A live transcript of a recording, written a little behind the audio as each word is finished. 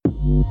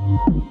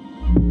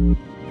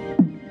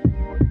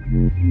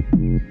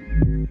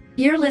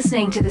You're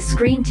listening to the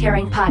Screen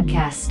Tearing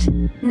Podcast.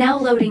 Now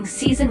loading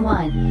Season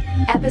 1,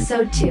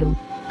 Episode 2.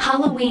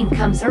 Halloween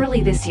comes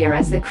early this year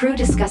as the crew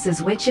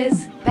discusses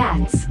witches,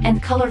 bats,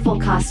 and colorful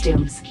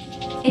costumes.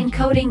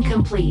 Encoding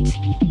complete.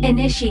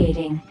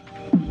 Initiating.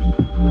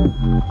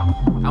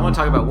 I want to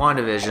talk about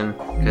Wanda Vision,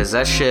 because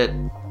that shit,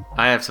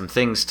 I have some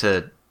things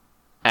to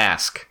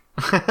ask.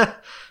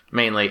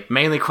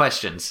 mainly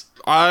questions.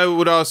 I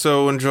would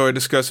also enjoy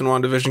discussing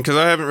Wanda Vision because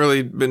I haven't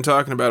really been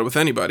talking about it with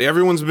anybody.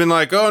 Everyone's been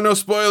like, "Oh, no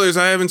spoilers!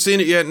 I haven't seen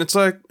it yet," and it's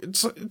like,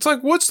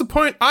 what's the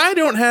point? I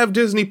don't have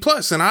Disney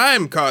Plus, and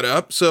I'm caught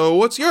up. So,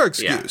 what's your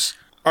excuse?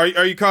 Yeah.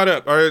 Are you caught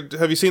up?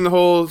 Have you seen the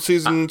whole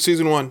season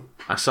 1?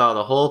 I saw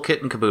the whole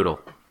kit and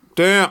caboodle.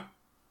 Damn,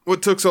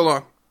 what took so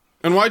long?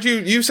 And why'd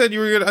you said you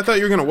were gonna? I thought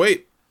you were gonna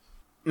wait.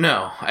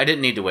 No, I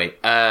didn't need to wait.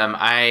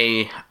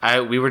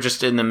 We were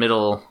just in the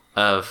middle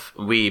of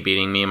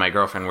beating me and my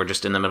girlfriend were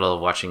just in the middle of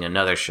watching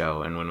another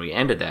show, and when we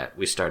ended that,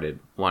 we started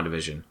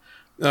WandaVision.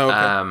 Oh,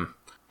 okay.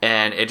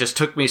 And it just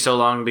took me so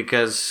long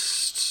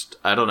because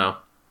I don't know.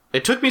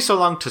 It took me so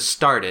long to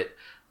start it,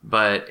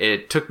 but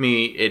it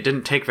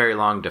didn't take very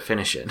long to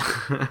finish it.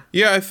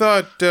 Yeah, I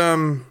thought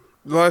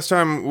last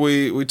time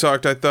we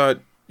talked, I thought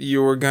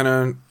you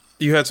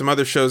had some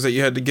other shows that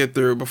you had to get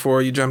through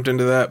before you jumped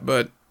into that,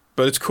 but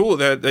it's cool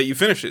that you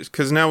finished it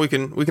because now we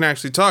can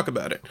actually talk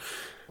about it.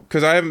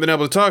 Because I haven't been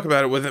able to talk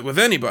about it with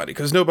anybody,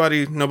 because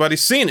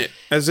nobody's seen it,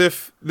 as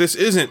if this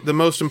isn't the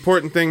most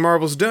important thing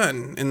Marvel's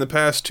done in the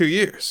past 2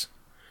 years.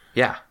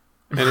 Yeah,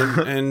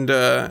 and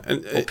well,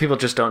 people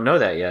just don't know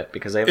that yet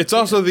because they. It's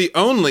also the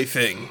only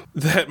thing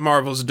that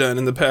Marvel's done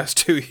in the past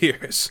 2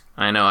 years.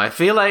 I know. I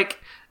feel like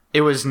it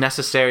was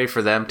necessary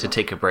for them to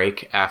take a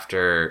break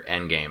after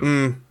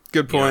Endgame.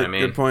 Good point. You know what I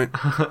mean? Good point.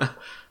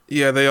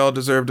 Yeah, they all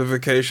deserved a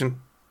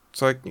vacation.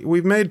 It's like,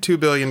 we've made $2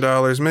 billion.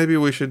 Maybe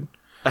we should.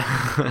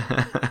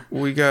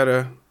 We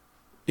gotta,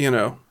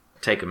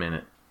 take a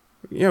minute.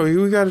 Yeah,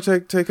 we gotta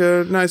take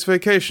a nice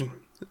vacation.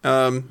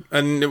 And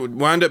it would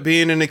wind up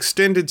being an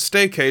extended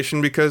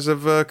staycation because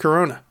of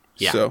Corona.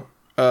 Yeah. So,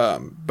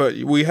 but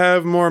we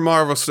have more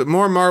Marvel stuff.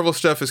 More Marvel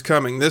stuff is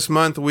coming this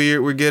month.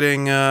 We're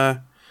getting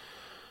Falcon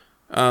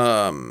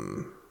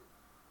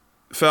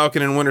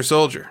and Winter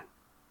Soldier.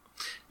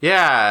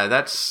 Yeah,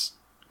 that's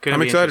gonna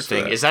be interesting.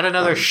 For that. Is that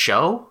another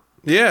show?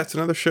 Yeah, it's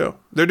another show.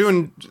 They're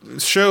doing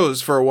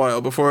shows for a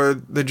while before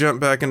they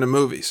jump back into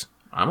movies.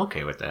 I'm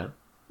okay with that.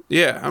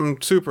 Yeah, I'm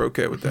super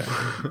okay with that.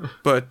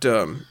 But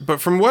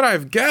from what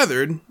I've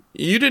gathered,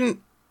 you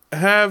didn't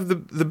have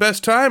the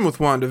best time with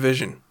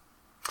WandaVision.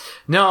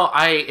 No,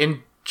 I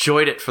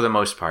enjoyed it for the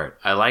most part.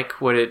 I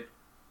like what it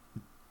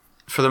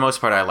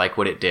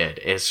did.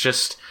 It's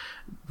just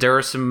there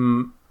are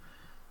some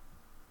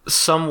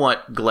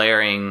somewhat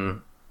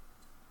glaring,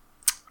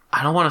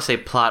 I don't want to say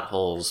plot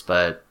holes,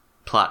 but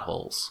plot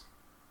holes.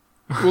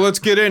 Well, let's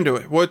get into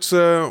it. What's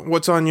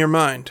on your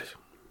mind?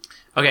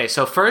 Okay,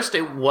 so first,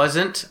 it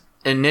wasn't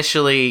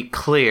initially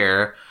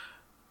clear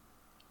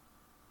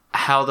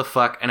how the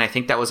fuck, and I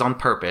think that was on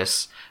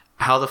purpose,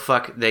 how the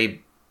fuck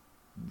they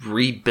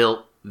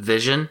rebuilt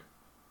Vision.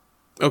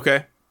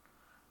 Okay.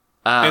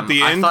 At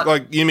the end,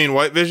 you mean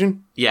White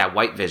Vision? Yeah,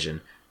 White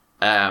Vision.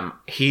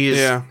 He's.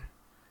 Yeah.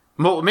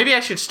 Well, maybe I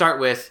should start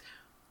with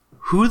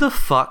who the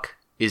fuck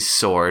is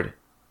Sword?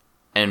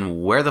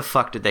 And where the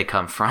fuck did they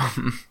come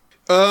from?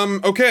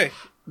 Okay.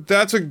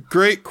 That's a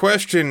great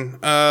question.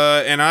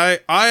 And I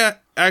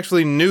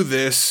actually knew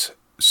this.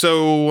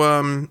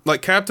 So,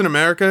 Captain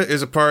America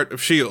is a part of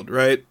S.H.I.E.L.D.,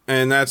 right?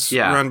 And that's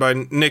run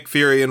by Nick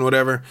Fury and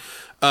whatever.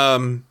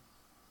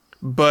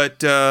 But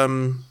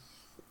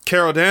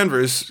Carol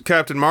Danvers,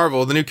 Captain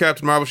Marvel, the new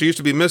Captain Marvel, she used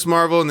to be Miss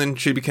Marvel, and then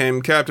she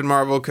became Captain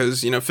Marvel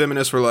because,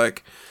 feminists were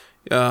like,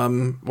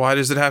 why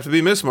does it have to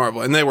be Miss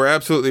Marvel? And they were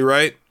absolutely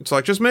right. It's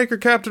like, just make her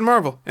Captain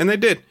Marvel. And they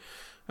did.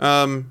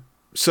 And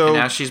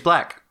now she's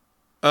black.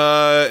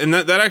 And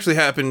that actually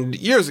happened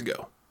years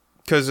ago.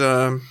 Because,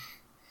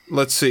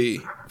 let's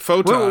see.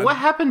 Photon. Wait, what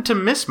happened to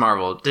Miss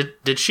Marvel?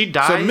 Did she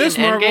die in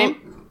Endgame?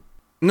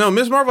 No,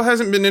 Miss Marvel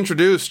hasn't been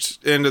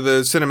introduced into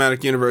the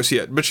cinematic universe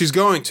yet. But she's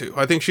going to.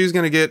 I think she's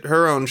going to get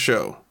her own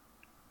show.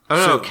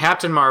 Oh no,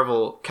 Captain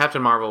Marvel.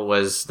 Captain Marvel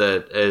was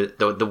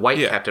the white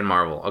Captain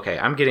Marvel. Okay,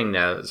 I'm getting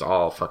those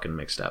all fucking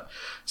mixed up.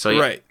 So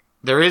right.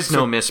 There is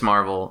no Miss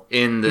Marvel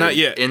in the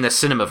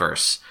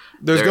Cinemaverse.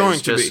 There's going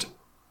to be.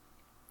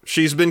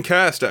 She's been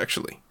cast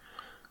actually.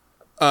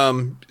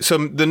 So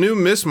the new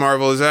Miss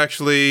Marvel is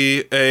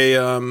actually a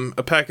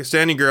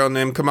Pakistani girl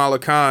named Kamala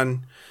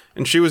Khan,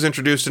 and she was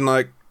introduced in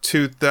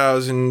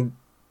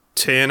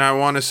 2010. I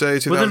want to say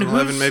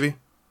 2011 maybe.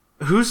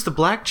 Who's the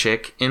black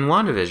chick in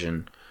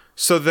WandaVision?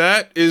 So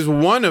that is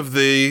one of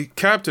the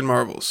Captain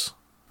Marvels.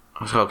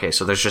 Okay,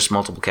 so there's just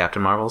multiple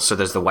Captain Marvels. So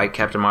there's the white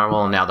Captain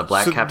Marvel and now the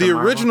black Captain Marvel?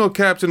 The original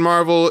Captain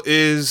Marvel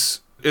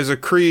is a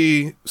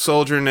Kree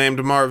soldier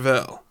named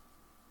Mar-Vell.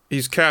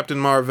 He's Captain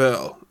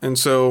Mar-Vell. And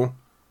so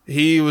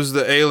he was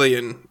the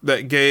alien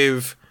that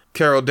gave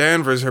Carol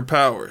Danvers her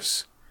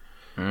powers.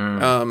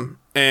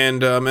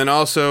 And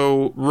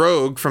also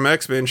Rogue from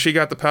X-Men, she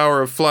got the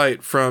power of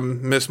flight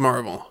from Miss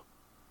Marvel.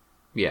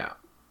 Yeah.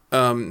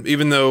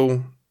 Even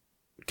though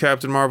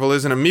Captain Marvel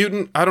isn't a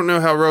mutant, I don't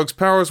know how Rogue's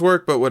powers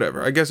work, but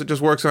whatever. I guess it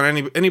just works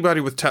on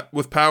anybody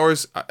with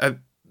powers.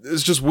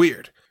 It's just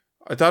weird.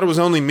 I thought it was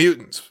only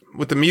mutants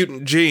with the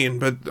mutant gene,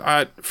 but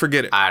I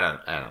forget it. I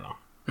don't know.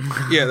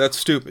 Yeah, that's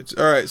stupid.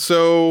 All right,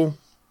 so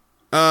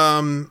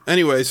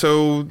anyway,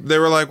 so they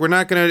were like, we're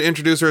not going to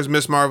introduce her as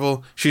Miss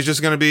Marvel. She's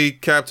just going to be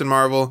Captain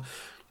Marvel.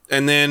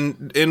 And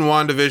then in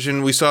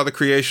WandaVision, we saw the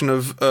creation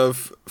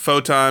of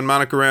Photon,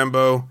 Monica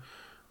Rambeau,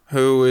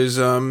 who is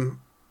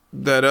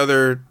that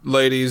other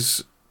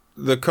lady's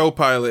the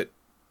co-pilot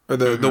or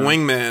the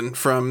wingman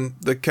from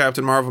the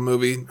Captain Marvel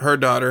movie. Her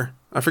daughter,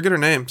 I forget her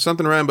name,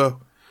 something Rambeau.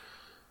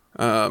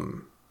 I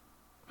don't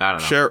know.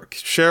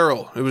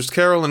 Cheryl. It was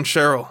Carol and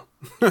Cheryl.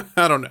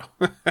 I don't know.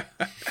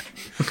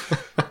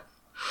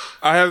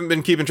 I haven't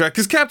been keeping track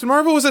because Captain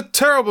Marvel was a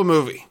terrible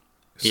movie,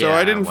 so Yeah,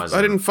 I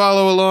didn't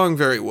follow along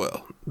very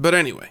well. But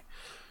anyway,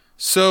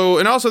 so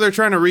and also they're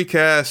trying to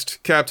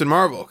recast Captain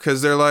Marvel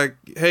because they're like,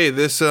 hey,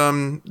 this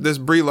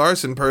Brie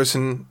Larson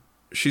person,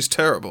 she's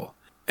terrible,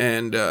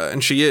 and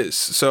she is.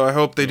 So I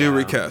hope they do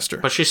recast her.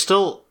 But she's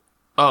still.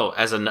 Oh,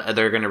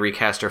 they're going to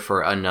recast her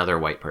for another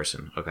white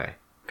person. Okay,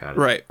 got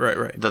it.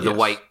 Right. The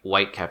Yes.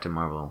 white Captain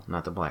Marvel,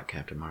 not the black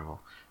Captain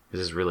Marvel.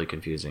 This is really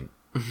confusing.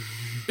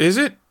 Is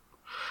it?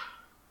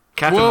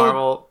 Captain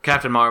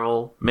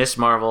Marvel, Miss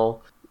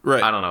Marvel.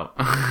 Right. I don't know.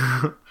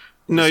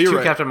 No, you're two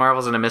right. Captain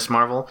Marvels and a Miss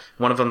Marvel.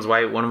 One of them's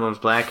white, one of them's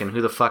black, and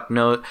who the fuck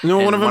knows? No,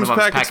 and one of them's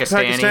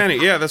Pakistani.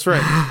 Pakistani. Yeah, that's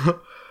right.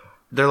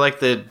 They're like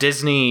the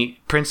Disney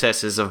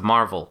princesses of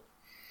Marvel.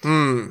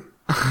 That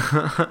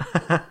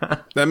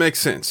makes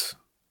sense.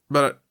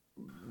 But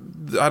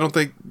I don't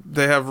think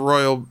they have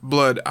royal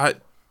blood.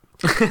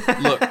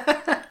 Look.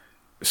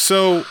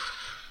 So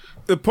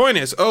the point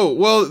is,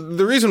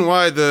 the reason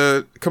why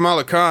the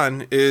Kamala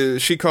Khan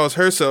she calls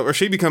herself, or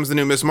she becomes the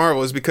new Miss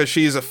Marvel, is because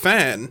she's a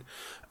fan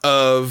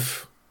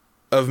of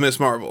Miss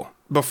Marvel.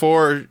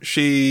 Before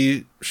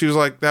she was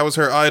like, that was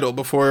her idol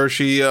before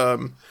she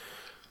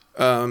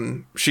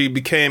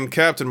became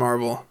Captain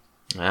Marvel.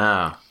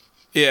 Ah.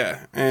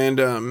 Yeah,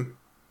 and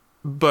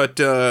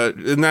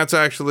that's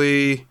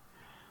actually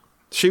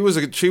she was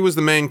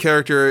the main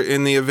character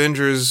in the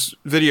Avengers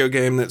video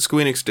game that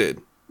Squeenix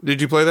did.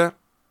 Did you play that?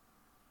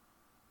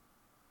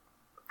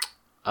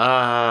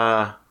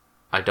 I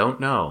don't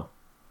know.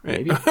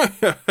 Maybe.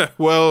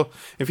 Well,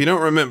 if you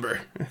don't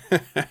remember,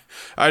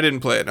 I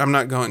didn't play it. I'm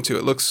not going to.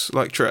 It looks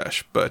like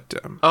trash, but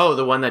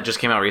the one that just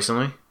came out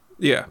recently?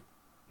 Yeah.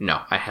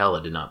 No, I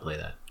hella did not play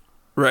that.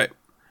 Right.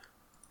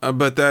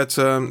 But that's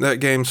that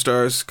game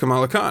stars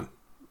Kamala Khan,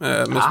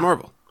 Miss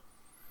Marvel.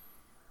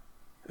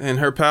 And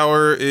her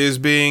power is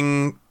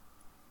being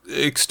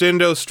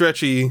extendo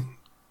stretchy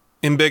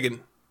embiggen.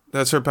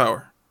 That's her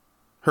power.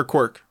 Her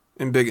quirk,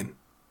 embiggen.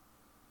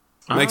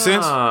 Make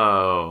sense?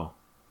 Oh.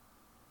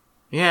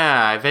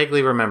 Yeah, I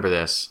vaguely remember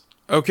this.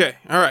 Okay,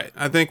 all right.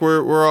 I think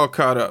we're all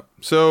caught up.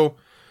 So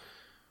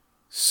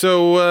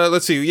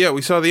let's see. Yeah,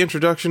 we saw the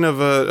introduction of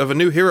a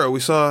new hero.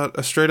 We saw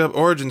a straight up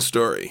origin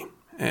story,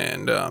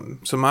 and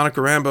so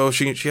Monica Rambeau,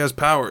 she has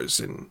powers,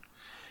 and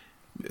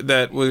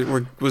that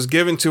was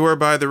given to her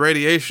by the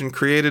radiation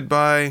created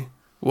by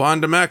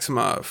Wanda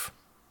Maximoff.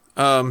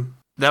 That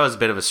was a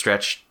bit of a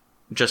stretch,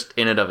 just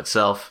in and of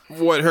itself.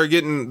 What, her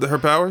getting her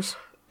powers?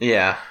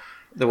 Yeah.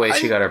 The way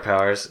she got her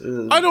powers.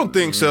 I don't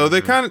think so.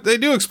 They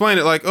do explain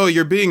it like, oh,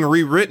 you're being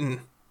rewritten.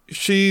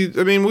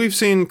 We've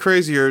seen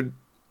crazier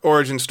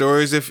origin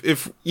stories.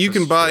 If you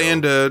can buy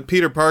into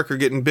Peter Parker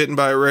getting bitten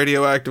by a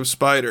radioactive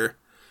spider.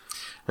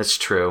 That's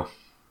true.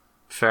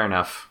 Fair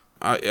enough.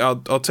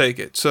 I'll take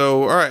it.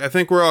 So, all right, I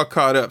think we're all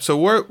caught up. So,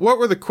 what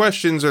were the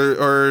questions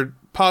or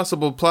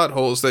possible plot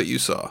holes that you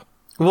saw?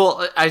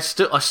 Well, I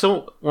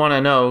still want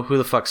to know who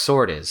the fuck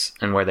Sword is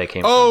and where they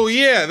came from. Oh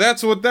yeah,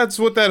 that's what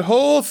that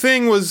whole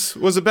thing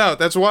was about.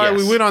 That's why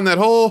we went on that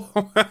whole.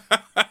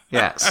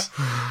 Yes.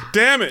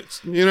 Damn it!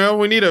 You know,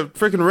 we need a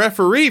freaking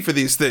referee for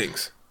these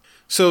things.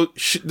 So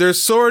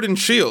there's Sword and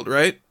Shield,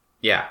 right?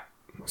 Yeah.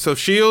 So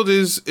Shield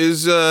is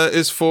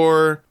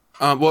for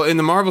in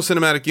the Marvel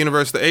Cinematic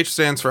Universe, the H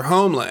stands for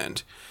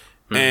Homeland,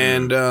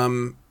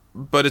 and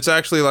but it's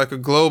actually like a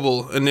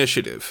global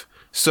initiative.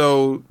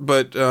 So,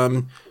 but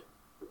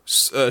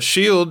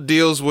Shield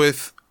deals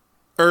with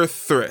Earth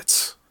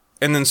threats,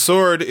 and then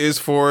Sword is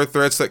for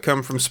threats that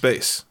come from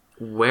space.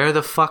 Where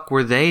the fuck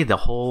were they the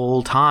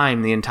whole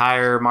time? The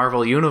entire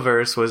Marvel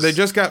universe was. They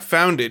just got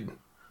founded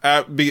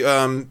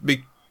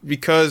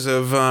because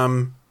of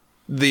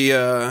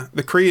the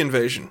Kree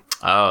invasion.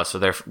 Oh, so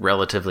they're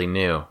relatively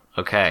new.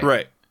 Okay.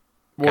 Right.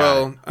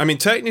 Well,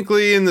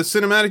 technically in the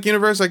cinematic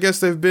universe, I guess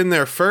they've been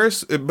there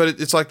first, but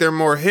it's like they're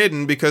more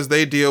hidden because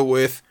they deal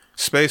with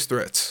space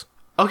threats.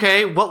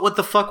 Okay, what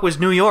the fuck was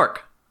New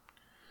York?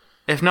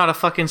 If not a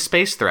fucking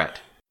space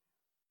threat.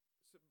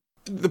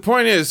 The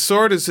point is,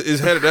 Sword is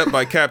headed up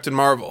by Captain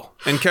Marvel,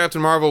 and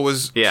Captain Marvel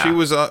was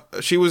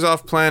she was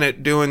off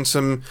planet doing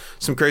some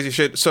crazy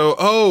shit. So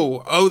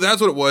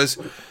that's what it was.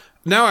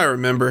 Now I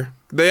remember.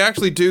 They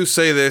actually do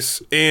say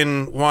this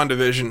in Wanda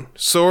Vision.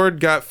 Sword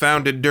got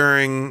founded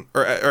during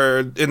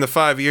or in the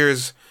 5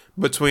 years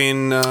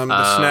between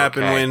the snap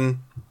and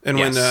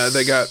when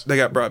they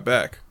got brought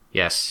back.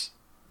 Yes.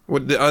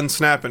 With the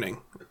unsnapping.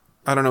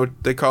 I don't know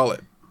what they call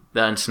it.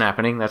 The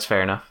unsnapping, that's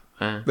fair enough.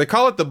 They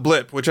call it the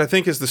blip, which I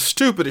think is the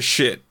stupidest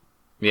shit.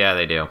 Yeah,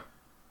 they do.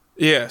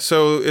 Yeah,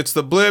 so it's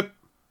the blip,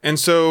 and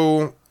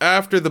so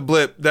after the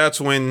blip, that's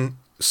when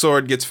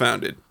Sword gets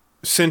founded.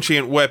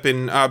 Sentient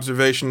Weapon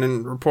Observation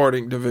and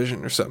Reporting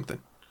Division or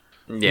something.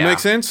 Yeah. Make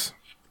sense?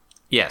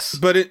 Yes.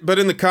 But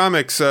in the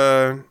comics,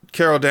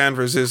 Carol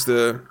Danvers is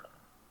the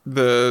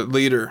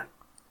leader.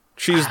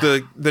 She's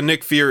the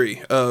Nick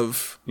Fury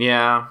of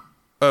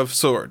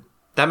Sword.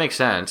 That makes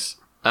sense.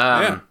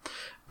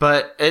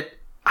 But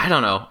I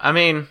don't know. I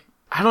mean,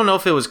 I don't know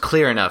if it was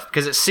clear enough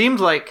because it seemed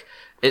like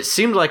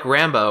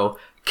Rambo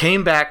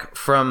came back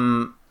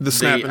from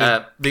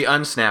the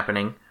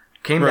unsnapping.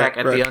 Came back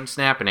at the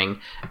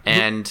unsnapping,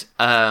 and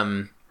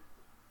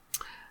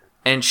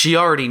she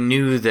already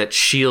knew that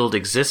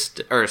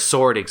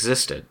Sword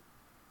existed.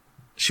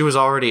 She was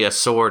already a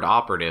Sword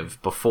operative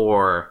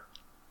before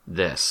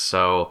this,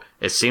 so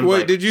it seemed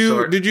like. Wait,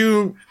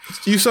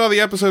 you saw the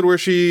episode where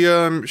she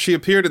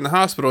appeared in the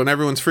hospital and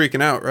everyone's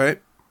freaking out,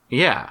 right?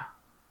 Yeah.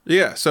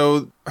 Yeah,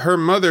 so her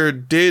mother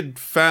did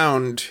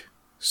found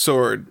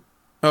Sword.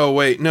 Oh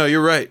wait, no,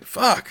 you're right.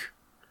 Fuck.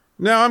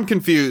 Now I'm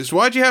confused.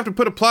 Why'd you have to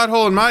put a plot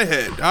hole in my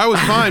head? I was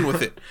fine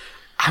with it.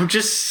 I'm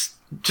just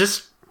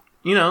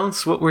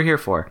it's what we're here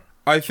for.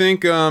 I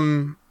think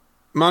Monica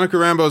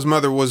Rambeau's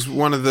mother was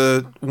one of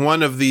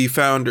the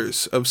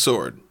founders of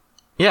Sword.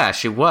 Yeah,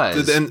 she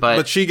was.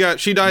 But she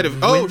died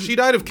of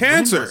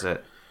cancer. When was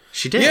it?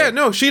 She did. Yeah,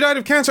 no, she died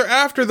of cancer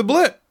after the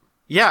blip.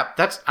 Yeah,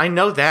 I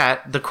know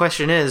that. The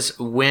question is,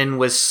 when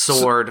was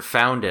Sword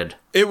founded?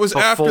 It was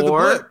after the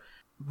blip.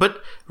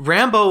 But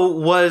Rambo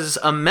was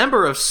a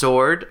member of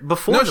Sword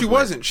before. No, she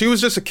wasn't. She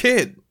was just a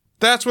kid.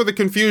 That's where the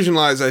confusion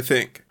lies, I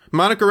think.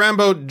 Monica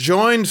Rambeau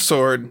joined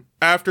Sword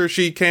after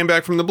she came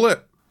back from the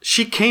blip.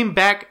 She came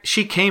back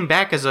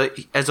as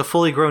a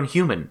fully grown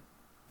human.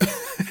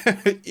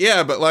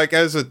 Yeah, but like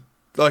as a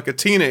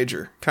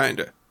teenager,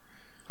 kinda.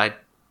 I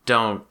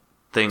don't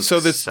think so.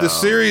 The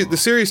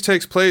series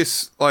takes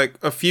place like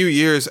a few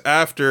years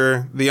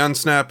after the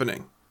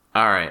unsnapping.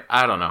 All right,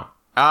 I don't know.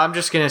 I'm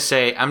just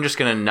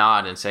gonna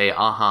nod and say,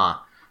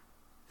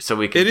 so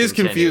we can. It is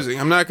confusing.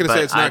 I'm not gonna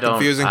say it's not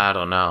confusing. I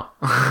don't know.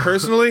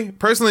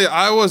 Personally,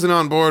 I wasn't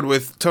on board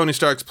with Tony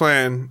Stark's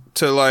plan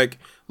to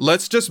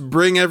let's just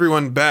bring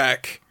everyone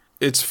back.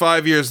 It's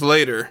 5 years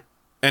later,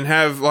 and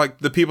have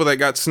the people that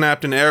got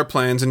snapped in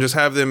airplanes and just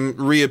have them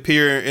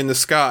reappear in the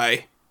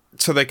sky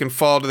so they can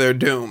fall to their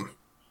doom.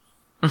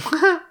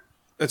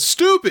 That's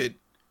stupid.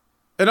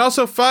 And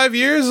also 5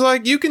 years,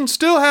 you can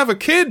still have a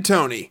kid,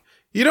 Tony.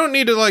 You don't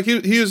need to,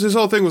 his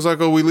whole thing was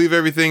we leave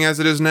everything as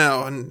it is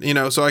now, and,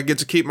 so I get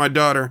to keep my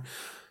daughter.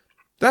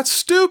 That's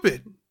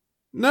stupid.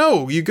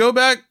 No, you go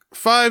back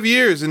 5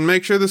 years and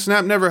make sure the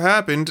snap never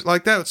happened.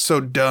 That's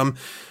so dumb.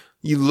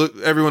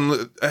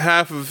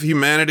 Half of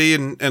humanity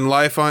and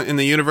life in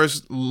the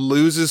universe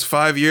loses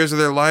 5 years of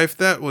their life.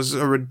 That was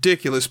a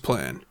ridiculous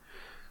plan.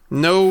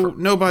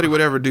 Nobody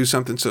would ever do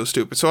something so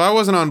stupid. So I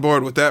wasn't on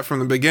board with that from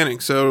the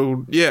beginning.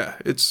 So yeah,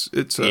 it's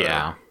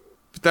yeah.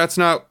 But that's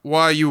not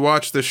why you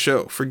watch this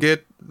show.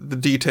 Forget the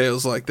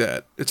details like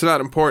that. It's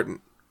not important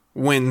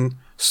when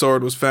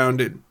Sword was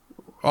founded.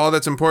 All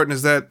that's important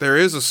is that there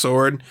is a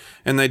Sword,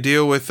 and they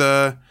deal with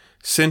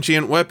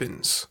sentient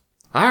weapons.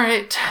 All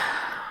right.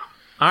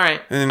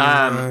 And,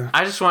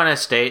 I just want to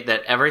state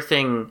that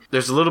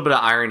there's a little bit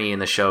of irony in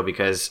the show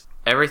because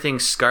everything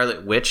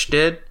Scarlet Witch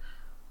did,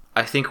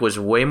 I think, was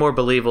way more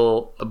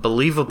believable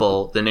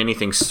than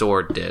anything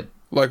Sword did.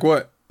 Like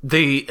what?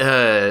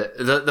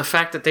 The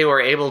fact that they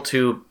were able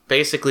to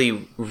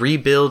basically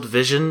rebuild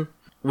Vision,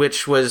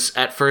 which was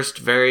at first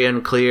very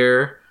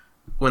unclear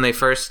when they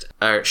first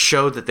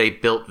showed that they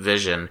built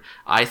Vision.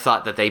 I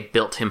thought that they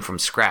built him from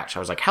scratch. I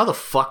was like, how the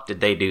fuck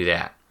did they do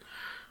that?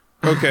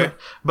 Okay.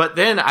 But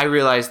then I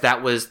realized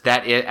that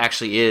it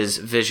actually is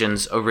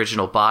Vision's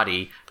original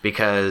body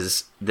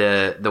because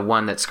the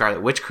one that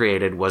Scarlet Witch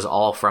created was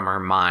all from her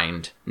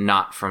mind,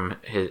 not from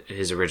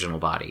his original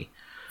body.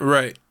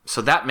 Right.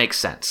 So that makes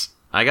sense.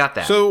 I got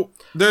that. So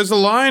there's a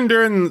line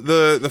during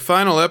the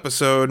final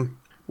episode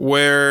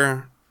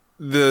where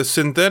the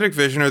synthetic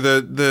Vision, or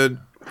the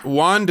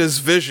Wanda's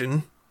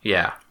Vision,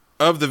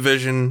 of the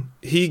Vision,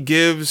 he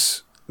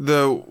gives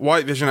the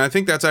White Vision. I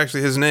think that's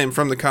actually his name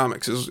from the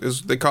comics.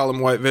 Is they call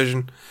him White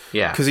Vision?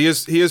 Yeah, because he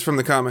is from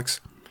the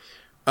comics.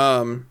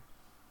 When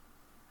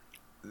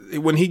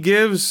he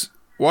gives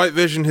White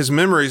Vision his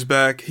memories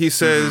back, he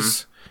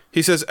says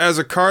as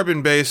a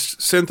carbon-based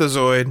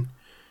synthezoid,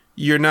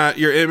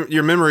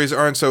 your memories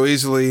aren't so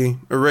easily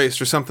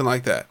erased, or something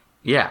like that.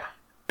 Yeah.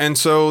 And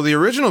so the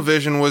original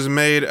Vision was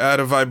made out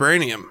of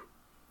vibranium.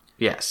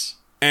 Yes.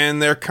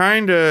 And they're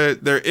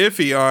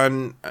iffy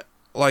on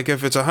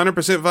if it's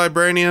 100%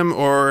 vibranium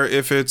or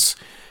if it's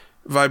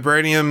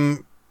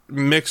vibranium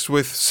mixed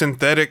with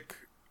synthetic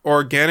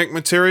organic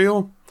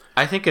material.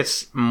 I think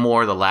it's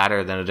more the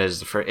latter than it is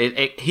the first.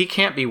 He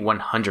can't be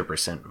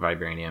 100%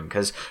 vibranium,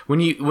 because when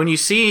you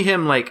see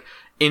him like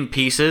in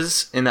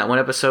pieces in that one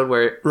episode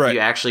where you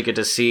actually get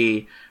to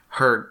see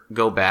her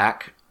go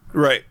back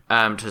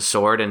to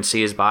Sword and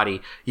see his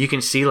body, you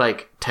can see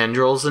like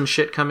tendrils and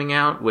shit coming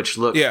out, which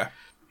look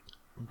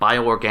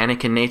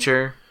bioorganic in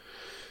nature.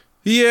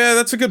 Yeah,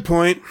 that's a good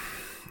point.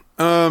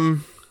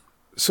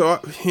 So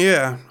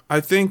yeah,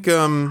 I think,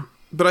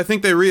 but I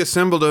think they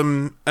reassembled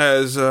him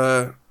as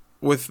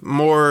with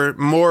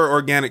more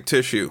organic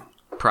tissue.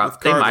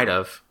 They might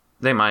have.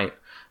 They might.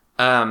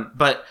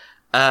 But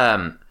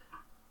I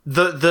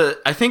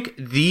think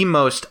the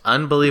most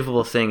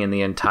unbelievable thing in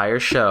the entire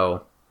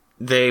show,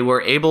 they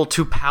were able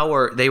to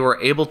power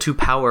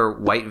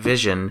White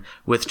Vision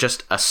with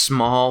just a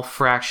small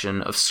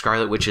fraction of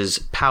Scarlet Witch's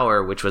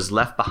power, which was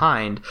left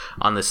behind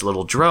on this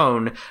little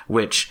drone,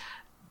 which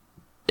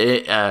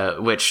in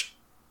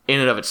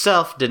and of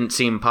itself didn't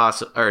seem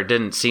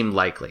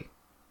likely.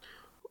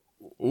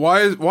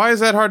 Why is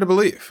that hard to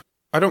believe?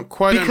 I don't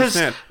quite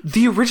understand. Because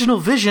the original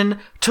Vision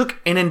took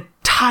an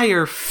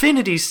entire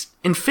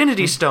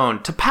Infinity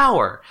Stone to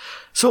power.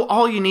 So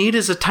all you need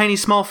is a tiny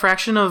small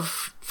fraction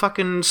of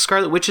fucking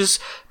Scarlet Witch's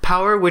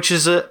power, which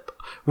is a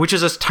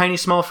tiny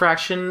small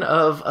fraction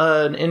of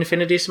an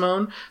Infinity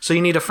Stone. So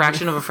you need a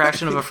fraction of a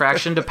fraction of a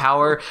fraction to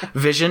power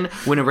Vision,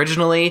 when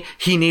originally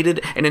he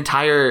needed an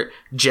entire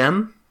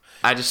gem.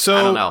 I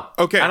don't know.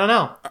 Okay. I don't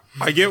know.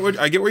 I get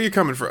where you're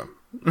coming from.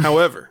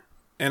 However,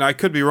 and I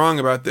could be wrong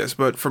about this,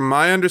 but from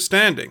my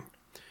understanding,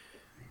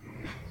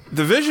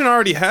 the Vision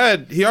already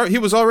he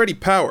was already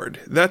powered.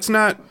 That's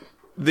not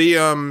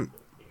the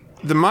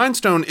Mind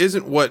Stone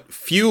isn't what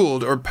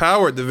fueled or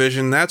powered the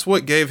Vision. That's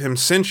what gave him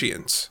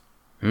sentience.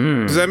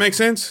 Does that make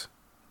sense?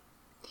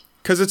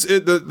 Because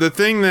the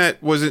thing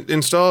that was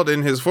installed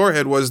in his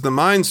forehead was the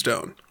Mind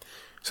Stone,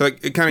 so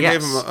it kind of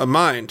gave him a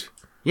mind.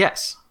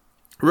 Yes.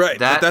 Right.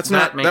 But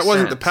that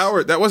wasn't the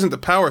power. That wasn't the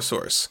power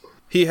source.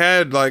 He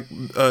had like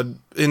a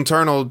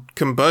internal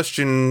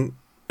combustion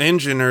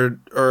engine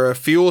or a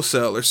fuel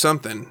cell or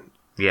something.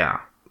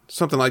 Yeah.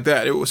 Something like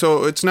that.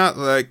 So it's not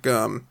like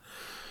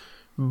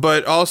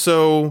but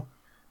also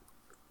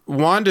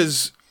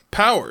Wanda's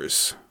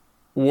powers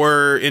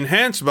were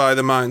enhanced by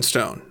the Mind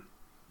Stone.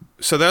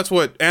 So that's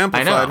what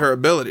amplified her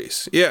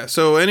abilities. Yeah,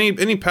 so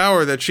any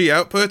power that she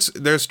outputs,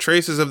 there's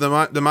traces of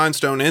the Mind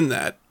Stone in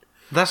that.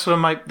 That's what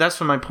my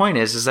point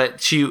is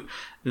that to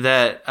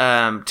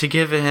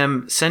give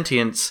him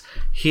sentience,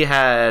 he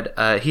had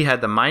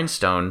the Mind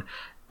Stone,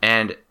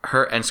 and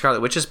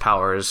Scarlet Witch's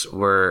powers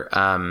were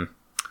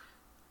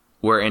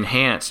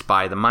enhanced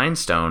by the Mind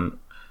Stone.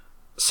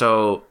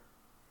 So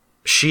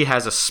she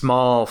has a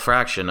small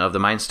fraction of the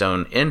Mind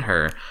Stone in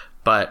her,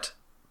 but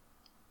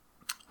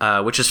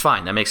which is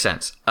fine. That makes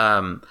sense.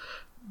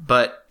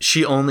 But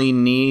she only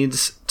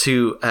needs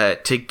to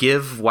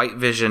give White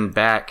Vision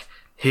back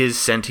his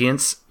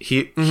sentience.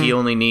 He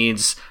only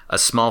needs a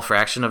small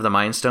fraction of the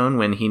Mind Stone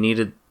when he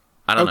needed.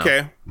 I don't know.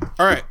 Okay.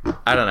 All right.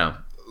 I don't know.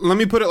 Let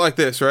me put it like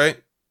this, right?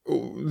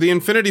 The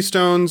Infinity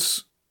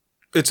Stones,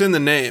 it's in the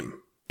name.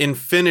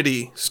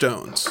 Infinity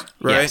Stones,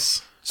 right?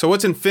 Yes. So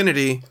what's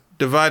infinity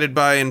divided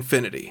by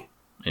infinity?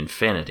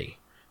 Infinity.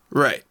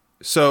 Right.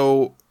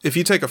 So if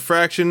you take a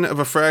fraction of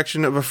a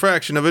fraction of a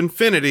fraction of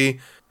infinity,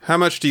 how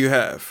much do you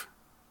have?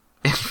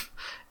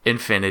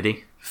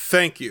 Infinity.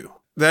 Thank you.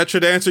 That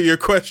should answer your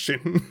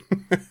question.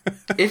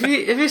 If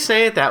you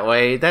say it that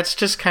way, that's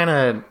just kind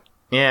of,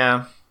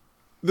 yeah.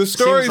 The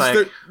stories,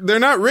 they're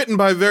not written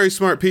by very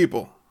smart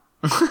people.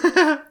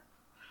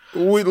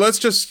 Let's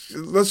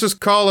just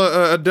call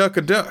a duck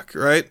a duck,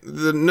 right?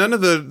 None of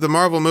the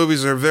Marvel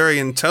movies are very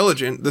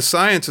intelligent. The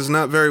science is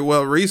not very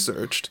well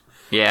researched.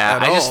 Yeah,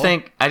 I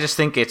just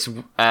think it's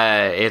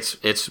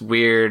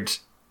weird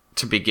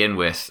to begin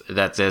with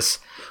that this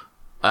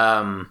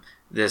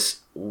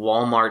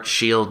Walmart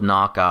Shield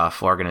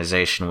knockoff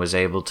organization was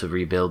able to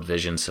rebuild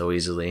Vision so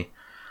easily.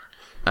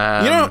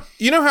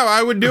 You know how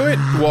I would do it?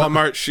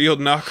 Walmart Shield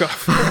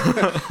knockoff.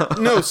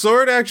 No,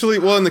 Sword actually.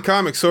 Well, in the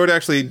comics, Sword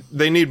actually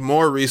they need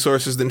more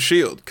resources than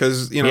Shield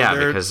because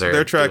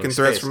they're tracking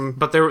threats from.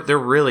 But they're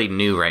really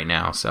new right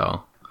now,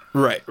 so.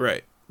 Right.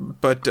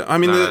 But I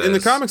mean, in the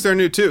comics, they're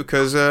new too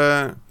because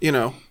they're.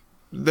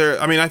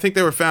 I mean, I think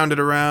they were founded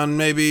around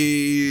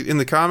maybe in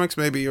the comics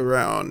maybe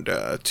around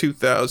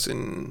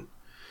 2010.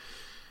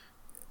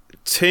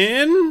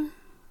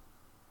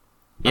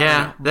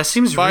 Yeah, that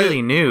seems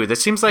really new. That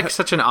seems like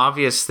such an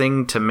obvious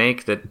thing to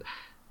make that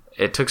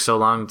it took so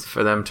long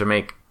for them to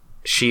make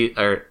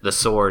the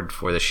sword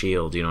for the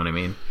shield. You know what I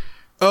mean?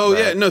 Oh,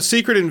 yeah. No,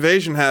 Secret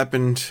Invasion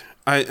happened.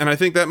 I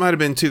think that might have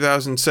been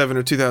 2007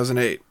 or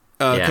 2008.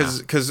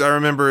 Because I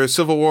remember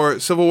Civil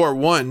War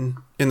 1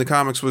 in the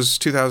comics was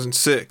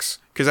 2006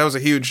 because that was a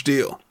huge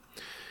deal.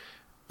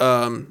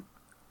 And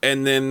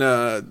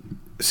then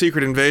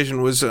Secret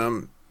Invasion was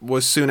soon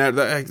after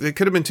that. It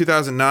could have been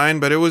 2009,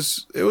 but it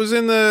was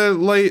in the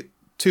late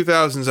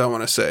 2000s, I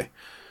want to say.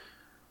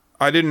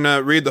 I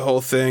didn't read the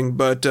whole thing,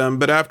 but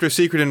after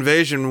Secret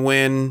Invasion,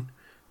 when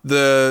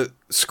the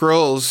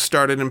Skrulls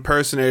started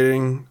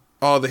impersonating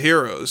all the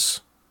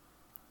heroes,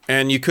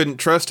 and you couldn't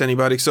trust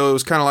anybody. So it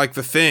was kind of like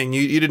The Thing.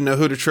 You didn't know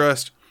who to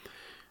trust.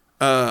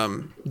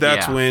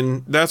 That's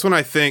when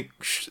I think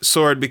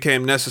Sword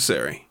became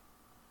necessary.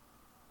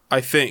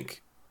 I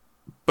think,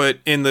 but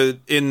in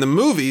the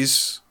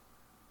movies,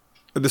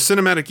 the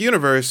cinematic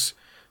universe,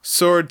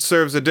 Sword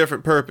serves a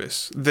different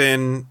purpose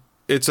than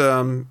it's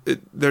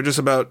they're just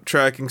about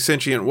tracking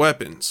sentient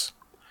weapons,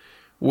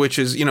 which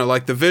is,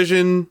 like the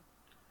Vision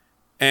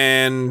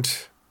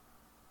and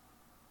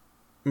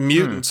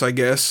mutants, I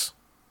guess.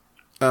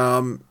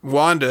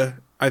 Wanda,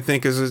 I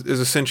think, is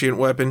a sentient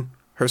weapon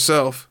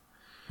herself.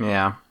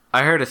 Yeah.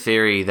 I heard a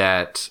theory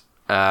that,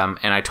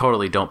 and I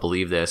totally don't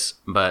believe this,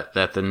 but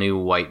that the new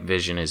White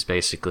Vision is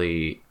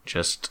basically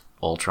just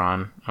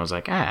Ultron. I was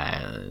like,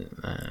 I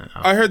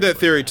heard that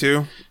theory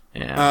too.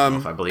 Yeah, I don't know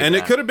if I believe and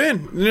that. it could have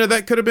been,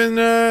 that could have been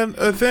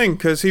a thing,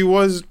 because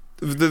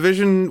the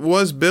Vision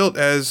was built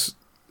as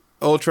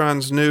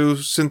Ultron's new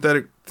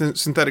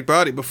synthetic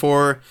body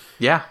before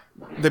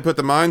they put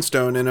the Mind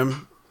Stone in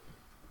him,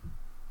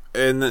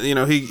 and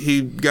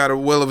he got a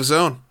will of his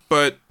own.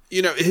 But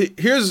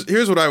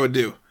here's what I would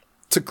do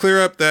to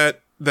clear up that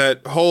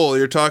hole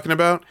you're talking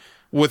about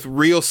with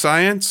real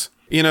science.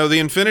 The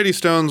Infinity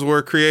Stones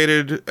were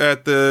created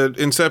at the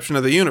inception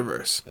of the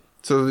universe.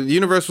 So the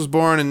universe was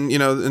born,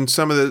 and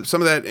some of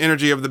that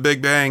energy of the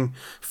Big Bang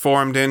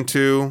formed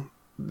into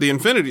the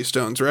Infinity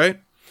Stones, right?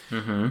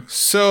 Mm-hmm.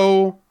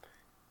 So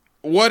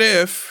what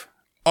if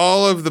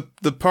all of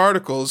the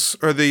particles,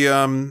 or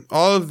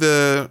all of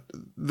the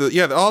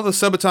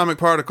subatomic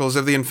particles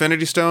of the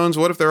Infinity Stones,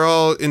 what if they're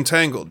all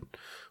entangled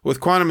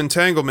with quantum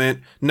entanglement?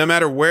 No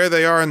matter where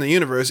they are in the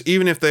universe,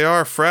 even if they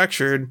are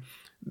fractured,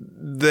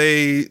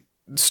 they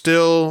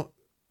still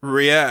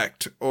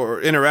react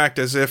or interact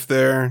as if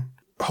they're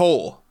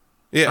whole.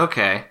 Yeah.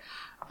 Okay.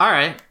 All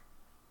right.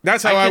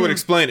 That's how I would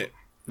explain it.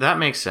 That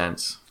makes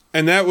sense.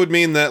 And that would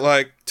mean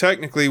that,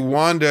 technically,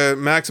 Wanda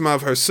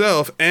Maximoff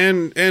herself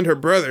and her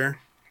brother,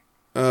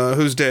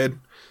 who's dead,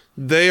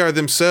 they are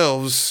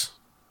themselves,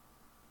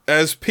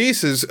 as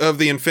pieces of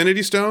the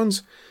Infinity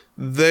Stones,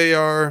 they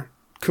are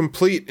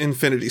complete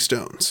Infinity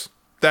Stones.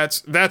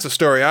 That's a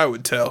story I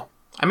would tell.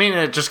 I mean,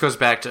 it just goes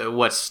back to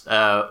what's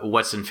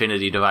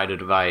infinity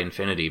divided by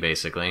infinity,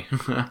 basically.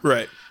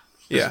 Right.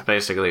 Yeah. It's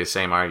basically the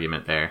same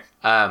argument there.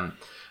 I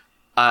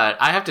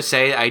have to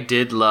say, I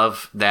did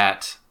love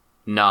that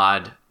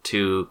nod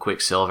to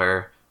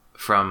Quicksilver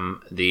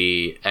from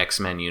the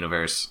X-Men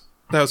universe.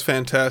 That was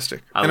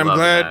fantastic. I'm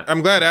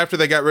glad after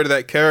they got rid of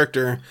that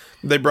character,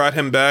 they brought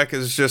him back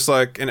as just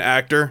like an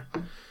actor.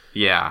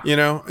 Yeah.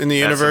 In the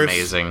universe.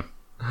 That's amazing.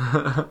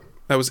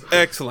 That was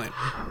excellent.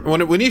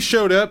 When he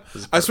showed up,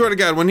 I swear to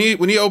God, when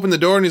he opened the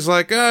door and he's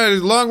like,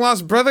 his long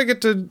lost brother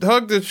get to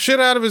hug the shit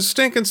out of his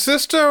stinking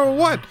sister or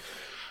what?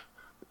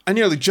 I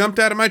nearly jumped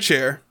out of my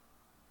chair.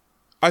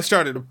 I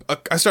started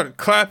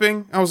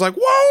clapping. I was like,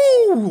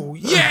 whoa,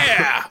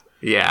 yeah.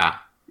 Yeah.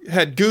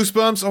 Had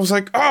goosebumps. I was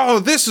like, oh,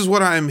 this is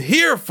what I'm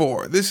here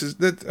for.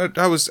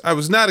 I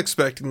was not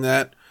expecting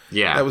that.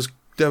 Yeah.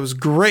 That was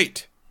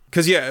great.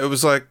 Because, it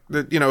was like,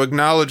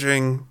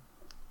 acknowledging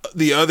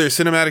the other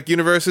cinematic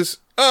universes.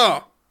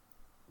 Oh,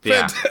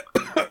 yeah.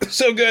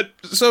 So good.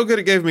 So good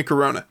it gave me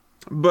corona.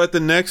 But the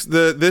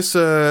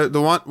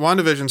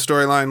WandaVision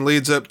storyline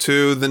leads up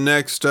to the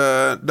next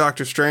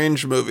Doctor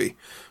Strange movie,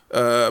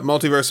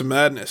 Multiverse of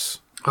Madness.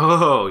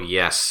 Oh,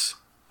 yes.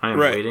 I'm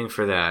waiting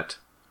for that.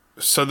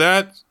 So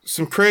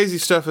some crazy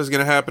stuff is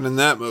going to happen in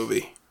that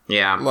movie.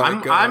 Yeah.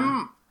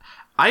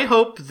 I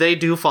hope they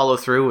do follow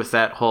through with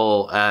that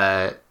whole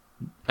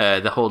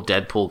the whole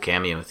Deadpool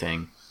cameo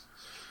thing.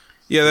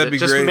 Yeah, that'd be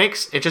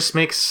great. It just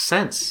makes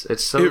sense.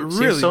 It really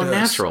seems so does.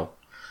 natural.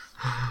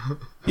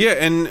 Yeah,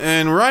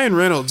 and Ryan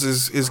Reynolds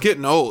is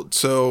getting old,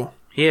 so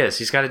he is.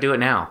 He's got to do it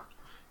now.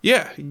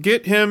 Yeah,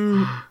 get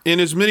him in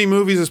as many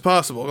movies as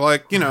possible.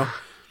 Like, are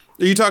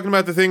you talking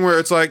about the thing where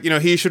it's like,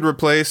 he should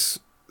replace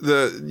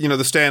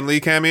the Stan Lee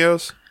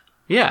cameos?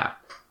 Yeah.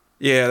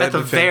 Yeah, at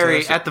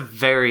the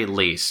very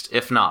least,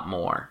 if not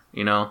more,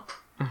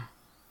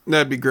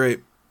 That'd be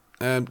great.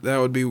 That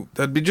would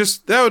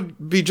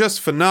be just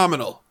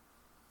phenomenal.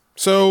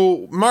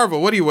 So,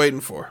 Marvel, what are you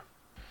waiting for?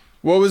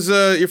 What was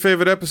your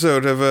favorite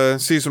episode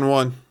of season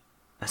 1?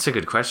 That's a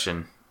good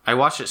question. I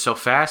watched it so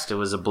fast, it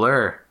was a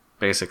blur,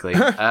 basically.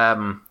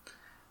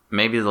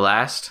 Maybe the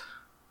last?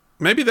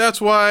 Maybe that's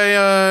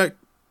why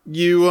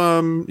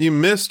you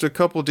missed a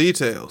couple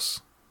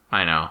details.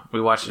 I know.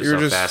 We watched it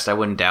so fast, I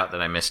wouldn't doubt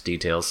that I missed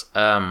details.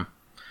 I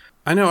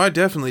know, I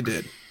definitely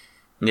did.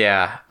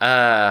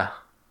 Yeah.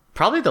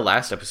 Probably the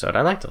last episode.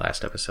 I liked the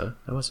last episode.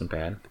 That wasn't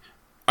bad.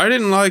 I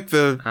didn't like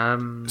the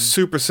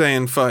Super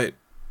Saiyan fight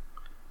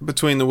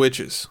between the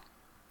witches.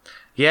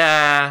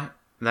 Yeah,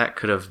 that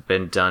could have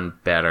been done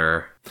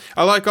better.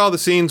 I like all the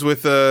scenes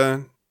with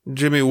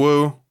Jimmy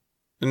Woo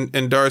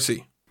and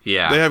Darcy.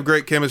 Yeah. They have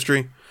great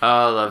chemistry.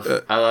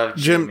 Oh, I love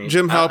Jimmy.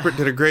 Jim Halpert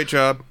did a great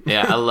job.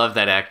 Yeah, I love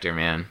that actor,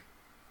 man.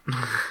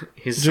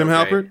 He's Jim so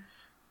Halpert?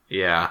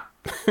 Yeah.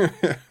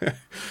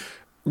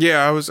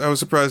 Yeah, I was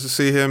surprised to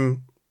see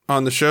him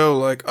on the show.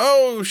 Like,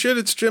 oh shit,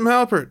 it's Jim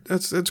Halpert.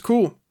 That's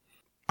cool.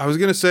 I was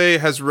gonna say,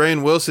 has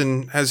Rainn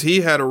Wilson, has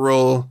he had a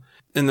role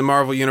in the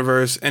Marvel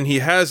universe? And he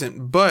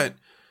hasn't, but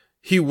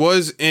he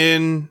was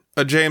in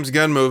a James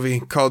Gunn movie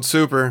called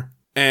Super,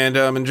 and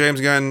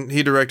James Gunn,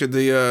 he directed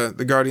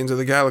the Guardians of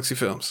the Galaxy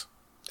films,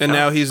 and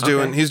now he's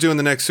doing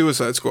the next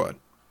Suicide Squad.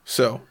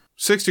 So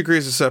 6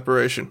 degrees of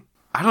separation.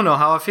 I don't know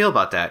how I feel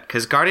about that,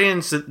 because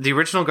the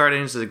original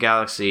Guardians of the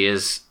Galaxy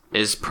is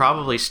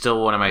probably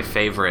still one of my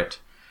favorite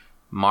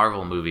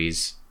Marvel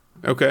movies.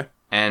 Okay.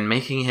 And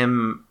making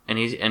him, and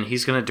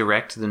he's going to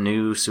direct the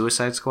new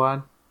Suicide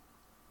Squad?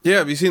 Yeah,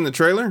 have you seen the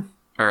trailer?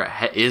 Or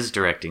is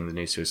directing the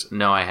new Suicide?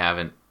 No, I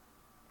haven't.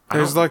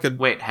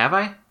 Wait, have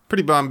I?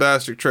 Pretty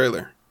bombastic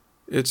trailer.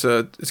 It's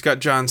got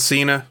John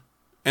Cena,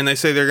 and they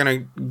say they're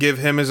going to give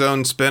him his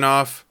own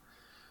spin-off.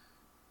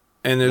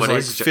 And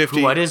there's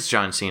 50. What is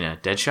John Cena?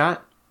 Deadshot?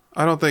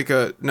 I don't think.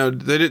 No,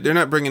 they're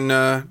not bringing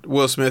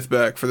Will Smith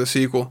back for the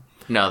sequel.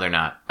 No, they're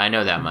not. I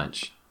know that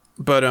much.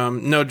 But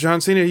no,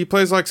 John Cena, he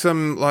plays like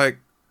some like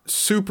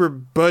super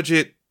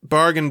budget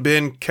bargain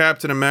bin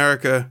Captain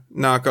America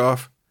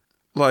knockoff,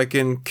 like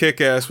in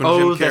Kick-Ass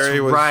when Jim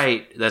Carrey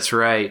was. That's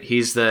right.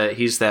 He's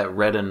that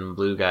red and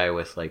blue guy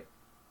with like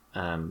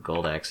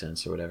gold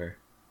accents or whatever.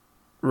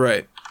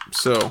 Right.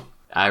 So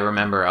I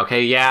remember.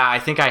 Okay, yeah, I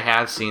think I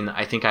have seen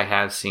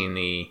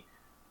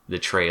the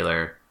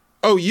trailer.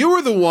 Oh, you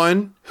were the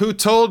one who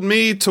told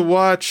me to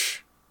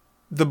watch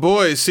The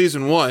Boys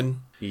season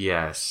 1.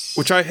 Yes.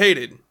 Which I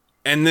hated.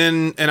 And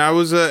I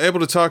was able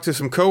to talk to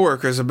some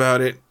coworkers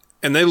about it,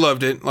 and they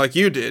loved it like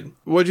you did.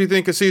 What'd you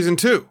think of season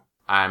 2?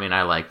 I mean,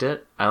 I liked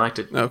it.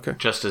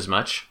 Just as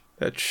much.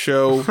 That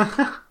show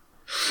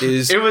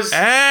it was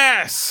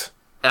ass.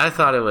 I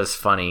thought it was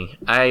funny.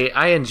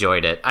 I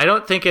enjoyed it. I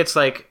don't think it's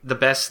like the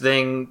best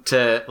thing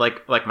to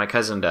like my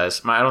cousin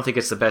does. I don't think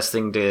it's the best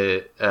thing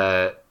to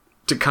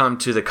come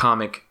to the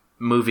comic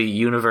movie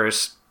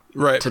universe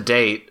to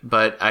date,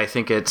 but I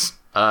think it's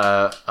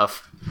an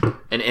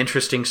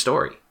interesting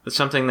story. It's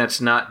something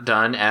that's not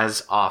done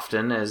as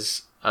often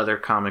as other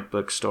comic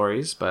book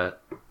stories,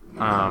 but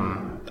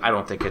I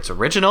don't think it's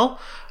original.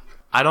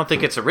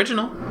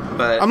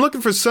 But I'm looking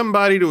for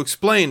somebody to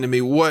explain to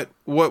me what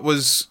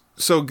was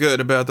so good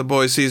about The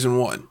Boys season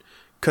 1,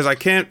 because I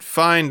can't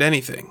find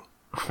anything.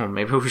 Well,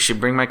 maybe we should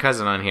bring my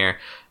cousin on here.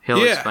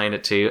 He'll explain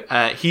it to you.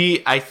 I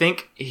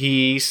think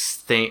he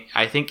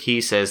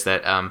says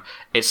that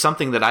it's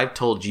something that I've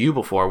told you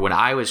before when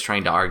I was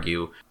trying to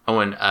argue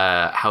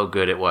how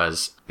good it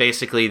was.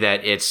 Basically,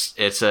 that it's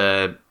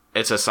a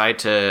side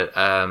to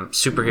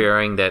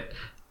superheroing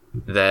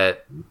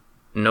that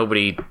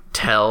nobody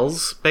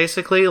tells.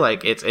 Basically,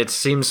 like it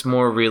seems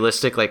more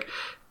realistic. Like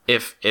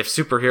if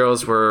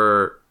superheroes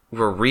were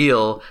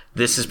real,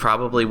 this is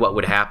probably what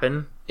would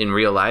happen in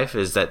real life.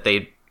 Is that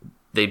they'd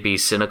be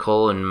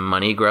cynical and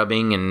money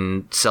grubbing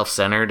and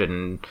self-centered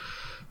and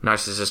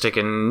narcissistic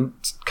and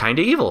kind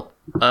of evil.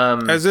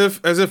 As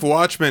if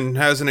Watchmen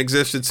hasn't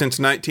existed since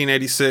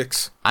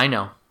 1986. I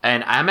know.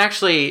 And I'm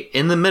actually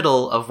in the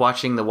middle of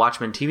watching the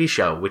Watchmen TV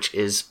show, which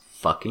is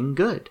fucking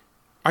good.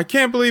 I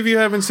can't believe you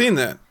haven't seen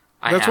that.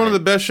 That's one of the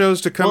best shows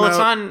to come out.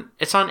 Well,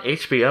 it's on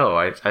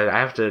HBO. I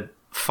have to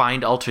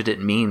find alternate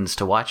means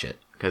to watch it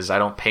because I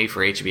don't pay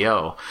for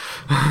HBO.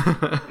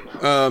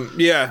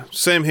 Yeah,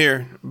 same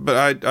here.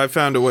 But I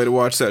found a way to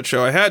watch that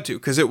show. I had to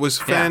because it was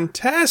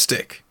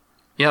fantastic.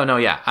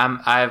 Yeah.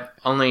 I've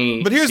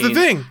only. But here's the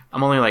thing.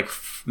 I'm only like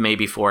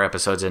maybe 4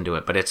 episodes into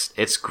it, but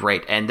it's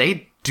great, and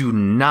they do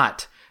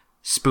not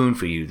spoon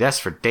for you. That's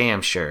for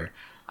damn sure.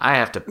 I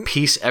have to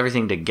piece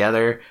everything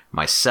together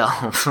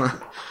myself.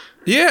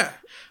 Yeah.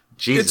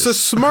 Jesus. It's a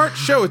smart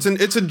show.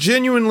 It's a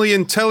genuinely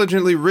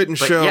intelligently written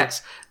show.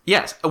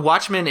 Yes.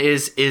 Watchmen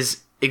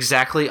is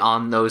exactly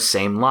on those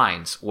same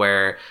lines.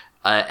 Where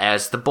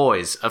as The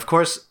Boys, of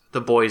course,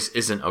 The Boys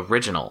isn't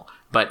original,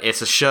 but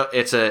it's a show.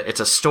 It's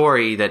a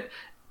story that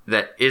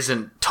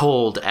isn't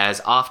told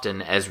as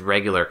often as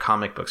regular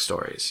comic book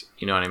stories.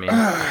 You know what I mean?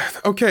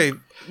 Okay,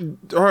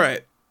 all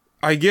right,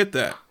 I get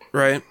that,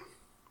 right?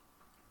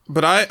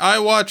 But I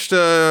watched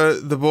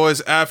The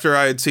Boys after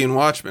I had seen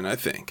Watchmen. I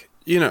think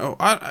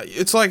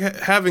it's like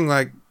having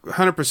like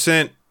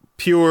 100%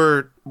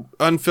 pure,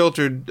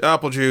 unfiltered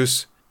apple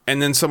juice,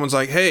 and then someone's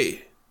like,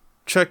 "Hey,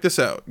 check this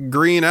out,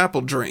 green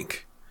apple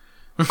drink."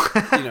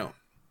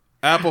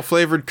 Apple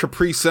flavored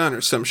Capri Sun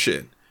or some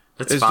shit.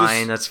 That's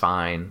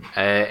fine.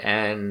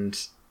 And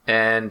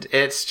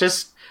it's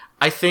just,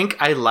 I think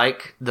I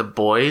like The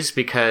Boys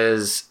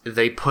because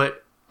they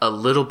put a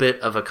little bit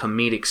of a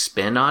comedic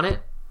spin on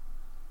it.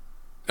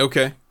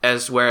 Okay.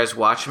 Whereas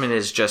Watchmen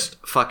is just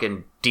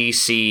fucking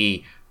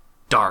DC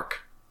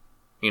dark,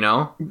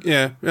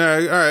 Yeah. All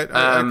right.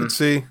 I can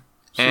see.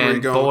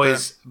 And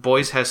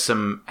Boys has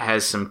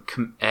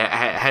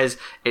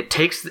it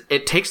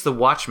takes the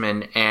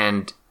Watchmen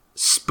and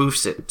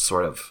spoofs it,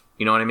 sort of.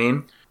 You know what I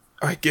mean?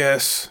 I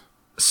guess.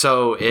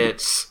 So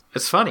it's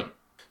funny.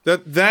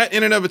 That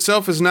in and of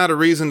itself is not a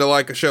reason to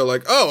like a show.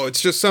 Like, oh,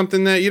 it's just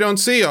something that you don't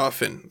see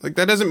often. Like,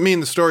 that doesn't mean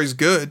the story's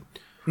good.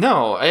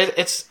 No,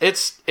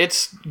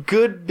 it's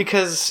good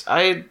because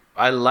I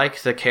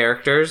like the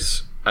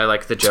characters. I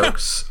like the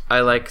jokes. I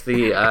like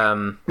the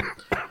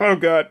Oh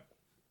God,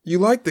 you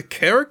like the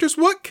characters?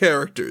 What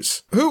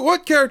characters?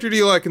 What character do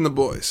you like in The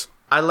Boys?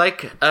 I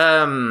like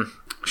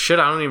shit.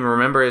 I don't even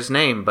remember his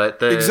name,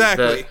 but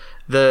Exactly.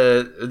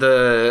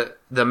 the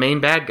main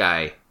bad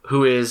guy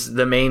who is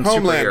the main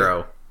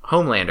superhero.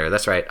 Homelander,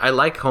 that's right. I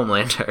like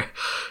Homelander.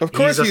 Of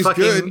course he's a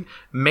fucking good.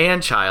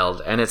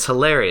 Man-child, and it's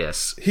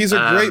hilarious. He's a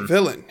great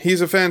villain.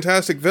 He's a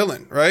fantastic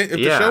villain, right? If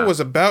the show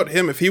was about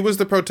him, if he was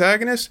the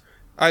protagonist,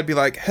 I'd be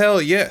like,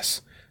 hell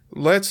yes.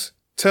 Let's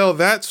tell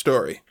that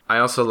story. I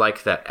also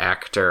like that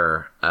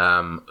actor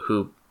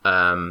who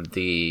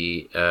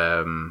the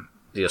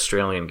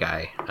Australian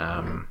guy.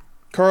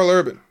 Carl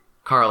Urban.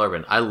 Carl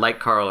Urban. I like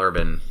Carl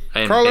Urban.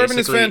 And Carl Urban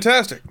is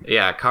fantastic.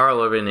 Yeah,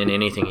 Carl Urban in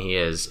anything he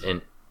is,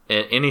 and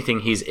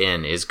anything he's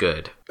in is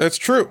good. That's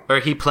true. Or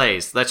he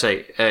plays. Let's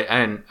say,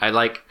 and I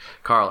like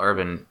Carl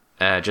Urban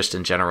just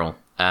in general.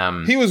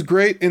 He was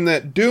great in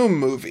that Doom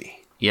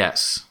movie.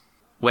 Yes.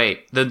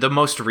 Wait, the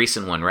most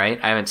recent one, right?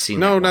 I haven't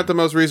seen. No, that not the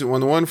most recent one.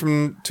 The one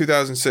from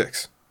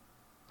 2006.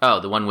 Oh,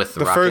 the one with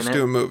the Rock first in it?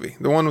 Doom movie.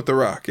 The one with the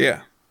Rock.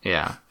 Yeah.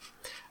 Yeah.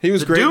 He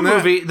was great in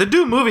that. The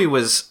Doom movie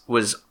was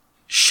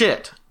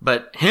shit,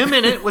 but him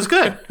in it was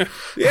good.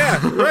 Yeah,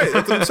 right.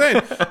 That's what I'm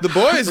saying. The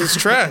Boys is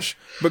trash,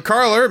 but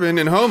Carl Urban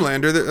and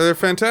Homelander, they're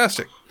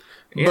fantastic.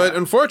 Yeah. But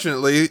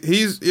unfortunately,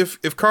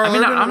 if Carl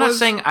Urban I'm not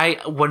saying I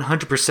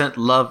 100%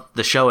 love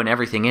the show and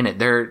everything in it.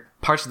 There are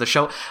parts of the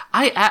show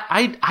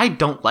I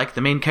don't like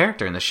the main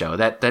character in the show.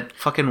 That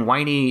fucking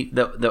whiny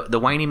the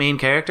whiny main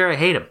character. I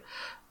hate him.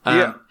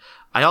 Yeah.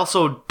 I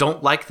also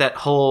don't like that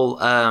whole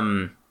the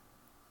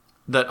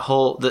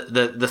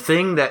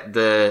thing that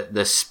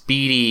the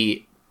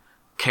Speedy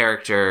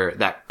character,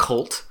 that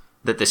cult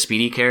that the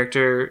Speedy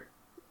character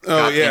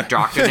got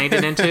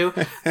indoctrinated into.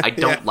 I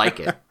don't like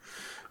it.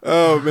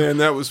 Oh man,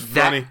 that was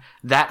funny.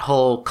 That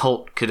whole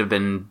cult could have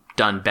been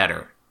done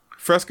better.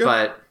 Fresca?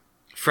 But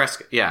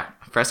Fresca.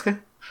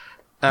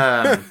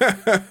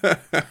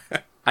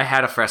 I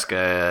had a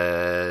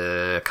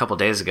Fresca a couple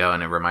days ago,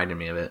 and it reminded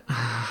me of it.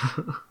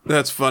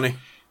 That's funny.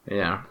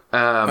 Yeah.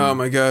 Oh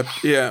my god.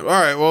 Yeah. All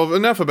right. Well,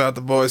 enough about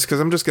The Boys because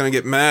I'm just gonna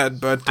get mad.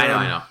 But I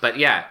know. But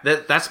yeah,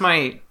 that's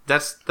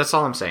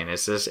all I'm saying.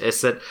 It's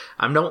that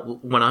I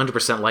don't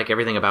 100% like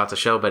everything about the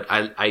show, but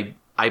I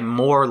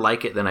more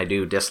like it than I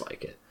do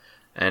dislike it,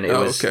 and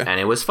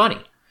it was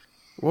funny.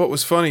 What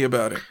was funny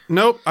about it?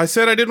 Nope. I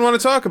said I didn't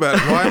want to talk about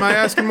it. Why am I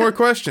asking more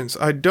questions?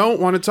 I don't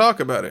want to talk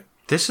about it.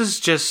 This is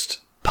just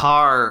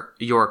par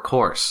your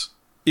course.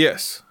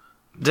 Yes.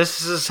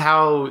 This is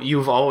how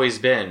you've always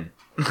been.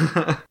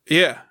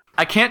 Yeah.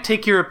 I can't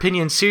take your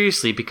opinion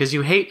seriously because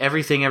you hate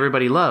everything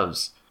everybody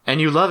loves, and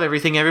you love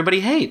everything everybody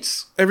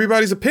hates.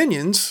 Everybody's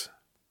opinions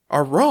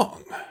are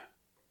wrong.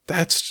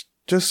 That's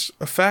just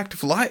a fact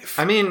of life.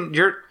 I mean,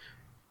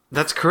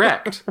 that's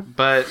correct,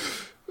 but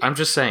I'm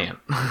just saying.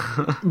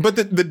 But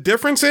the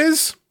difference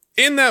is,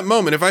 in that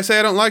moment, if I say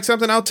I don't like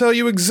something, I'll tell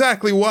you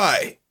exactly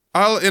why.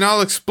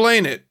 I'll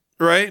explain it,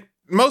 right?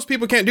 Most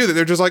people can't do that.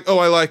 They're just like, oh,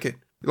 I like it.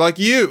 Like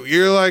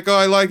you're like, oh,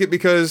 I like it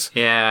because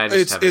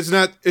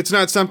it's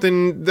not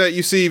something that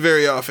you see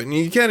very often.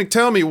 You can't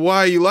tell me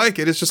why you like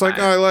it. It's just like,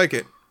 I like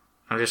it.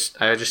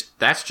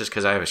 That's just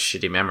because I have a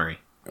shitty memory.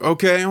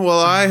 Okay, well,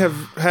 I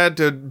have had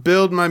to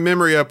build my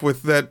memory up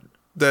with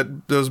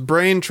those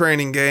brain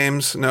training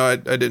games. No, I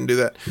didn't do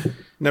that.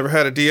 Never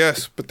had a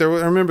DS, but I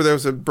remember there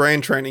was a brain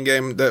training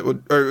game it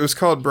was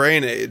called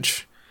Brain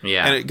Age.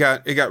 Yeah. And it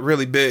got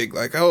really big.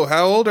 Like, oh,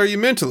 how old are you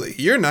mentally?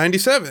 You're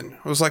 97.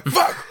 I was like,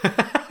 fuck.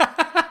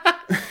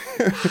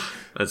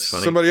 That's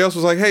funny. Somebody else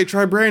was like, hey,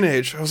 try Brain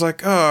Age. I was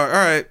like, oh, all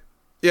right.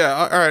 Yeah,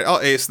 all right,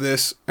 I'll ace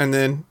this. And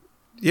then,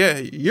 yeah,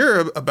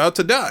 you're about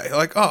to die.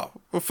 Like, oh,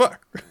 well,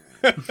 fuck.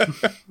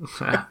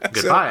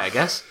 Goodbye, I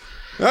guess.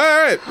 All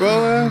right.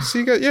 Well, see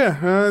you guys.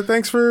 Yeah.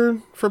 Thanks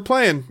for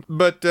playing.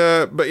 But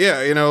yeah,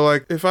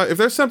 like if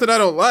there's something I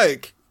don't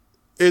like,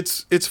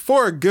 it's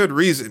for a good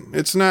reason.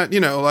 It's not,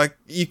 like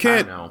you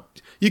can't. I know.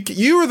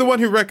 You were the one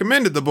who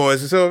recommended The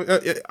Boys,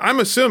 so I'm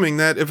assuming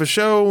that if a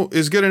show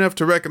is good enough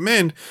to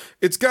recommend,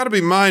 it's got to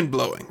be mind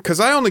blowing. Because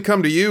I only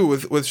come to you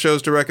with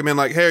shows to recommend.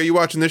 Like, hey, are you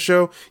watching this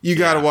show? You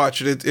got to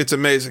watch it. It's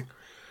amazing.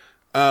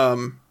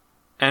 And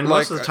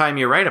most of the time,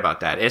 you're right about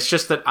that. It's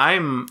just that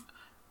I'm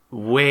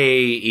way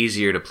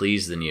easier to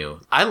please than you.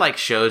 I like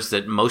shows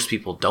that most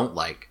people don't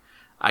like.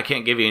 I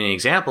can't give you any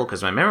example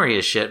because my memory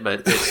is shit,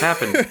 but it's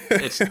happened.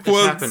 It's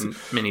happened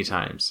many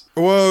times.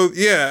 Well,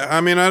 yeah.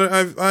 I mean,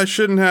 I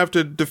shouldn't have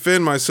to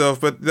defend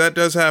myself, but that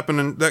does happen,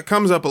 and that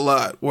comes up a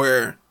lot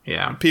where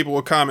people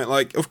will comment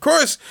like, "Of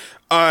course,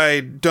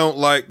 I don't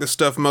like the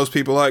stuff most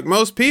people like.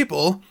 Most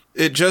people,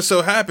 it just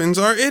so happens,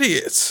 are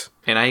idiots."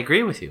 And I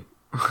agree with you.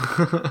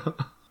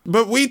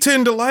 But we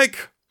tend to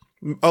like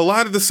a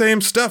lot of the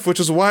same stuff, which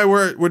is why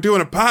we're doing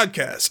a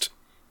podcast,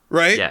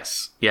 right?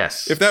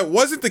 Yes. If that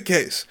wasn't the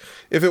case,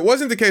 if it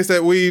wasn't the case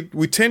that we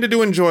tended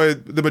to enjoy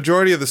the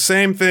majority of the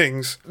same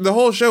things, the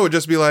whole show would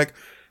just be like,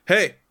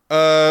 hey,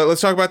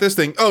 let's talk about this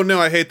thing. Oh no,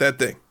 I hate that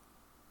thing.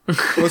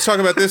 Let's talk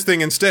about this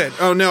thing instead.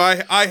 Oh no,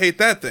 I hate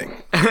that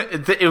thing.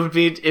 It would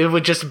be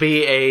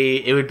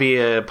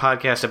a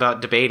podcast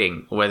about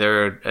debating,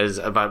 whether as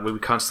about we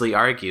would constantly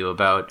argue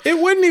about. It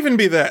wouldn't even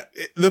be that.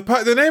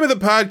 The name of the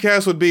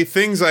podcast would be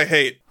Things I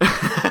Hate.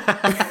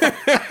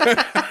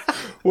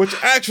 Which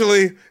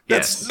actually,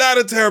 that's not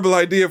a terrible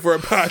idea for a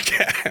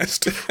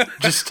podcast.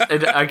 just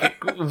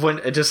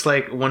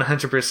like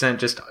 100%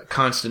 just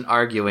constant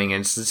arguing,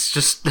 and it's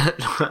just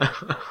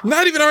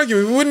not even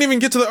arguing. We wouldn't even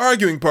get to the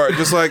arguing part.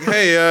 Just like,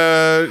 hey,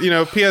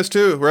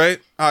 PS2, right?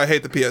 Oh, I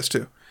hate the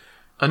PS2.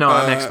 Oh no,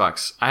 I'm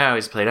Xbox. I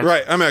always played Xbox.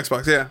 Right, I'm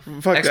Xbox. Yeah,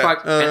 fuck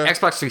Xbox. that.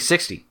 Xbox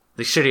 360,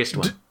 the shittiest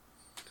one.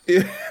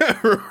 Yeah,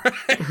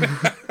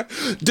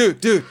 right.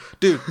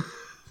 Dude.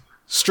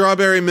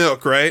 Strawberry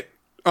milk, right?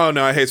 Oh,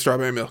 no, I hate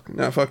strawberry milk.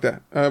 No, fuck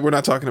that. We're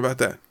not talking about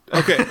that.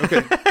 Okay,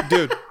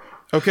 dude.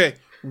 Okay,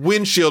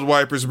 windshield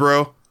wipers,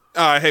 bro.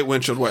 Oh, I hate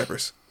windshield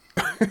wipers.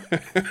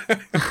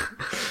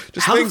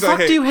 Just How the fuck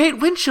do you hate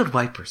windshield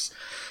wipers?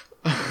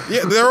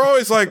 Yeah, they're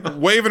always like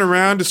waving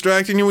around,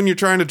 distracting you when you're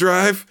trying to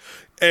drive.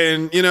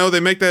 And, they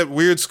make that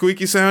weird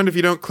squeaky sound if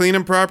you don't clean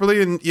them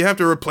properly, and you have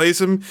to replace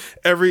them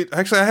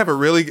Actually, I have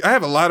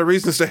a lot of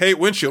reasons to hate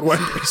windshield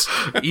wipers.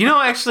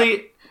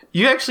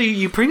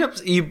 You bring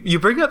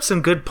up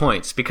some good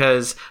points,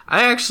 because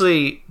I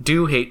actually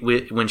do hate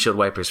windshield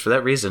wipers for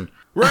that reason.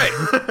 Right.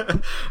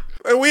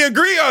 And we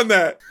agree on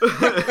that.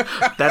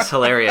 That's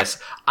hilarious.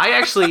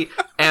 I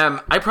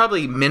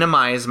probably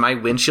minimize my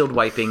windshield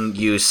wiping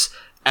use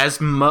as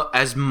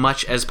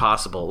much as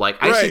possible.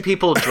 Like, I see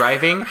people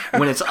driving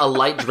when it's a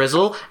light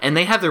drizzle and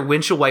they have their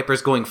windshield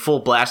wipers going full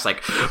blast,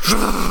 like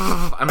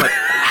I'm like,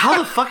 how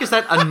the fuck is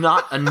that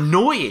not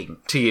annoying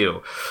to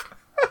you?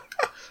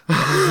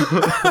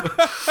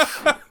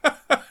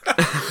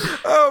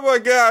 Oh my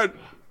god!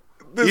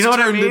 You know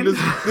what I mean?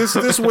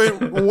 This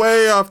went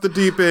way off the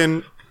deep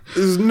end. This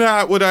is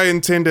not what I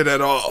intended at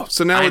all.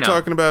 So now we're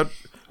talking about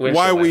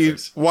why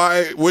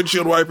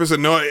windshield wipers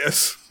annoy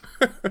us.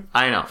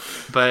 I know,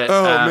 but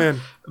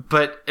man.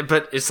 But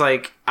it's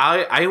like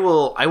I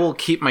will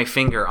keep my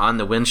finger on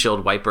the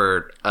windshield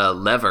wiper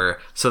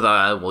lever so that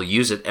I will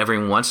use it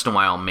every once in a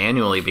while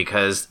manually,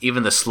 because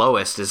even the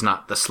slowest is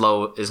not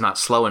slow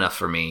enough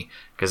for me,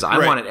 because I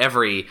want it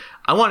every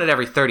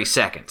 30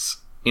 seconds.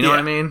 You know what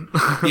I mean?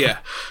 Yeah.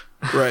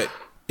 Right.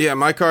 Yeah,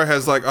 my car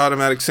has like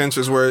automatic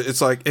sensors where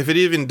it's like if it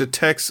even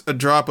detects a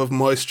drop of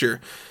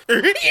moisture.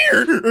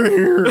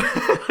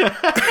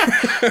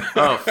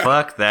 Oh,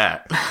 fuck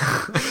that.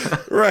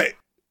 Right.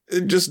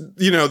 Just,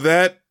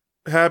 that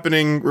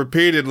happening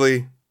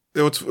repeatedly.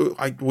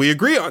 We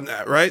agree on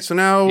that, right? So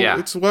now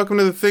it's welcome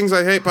to the Things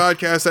I Hate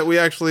podcast that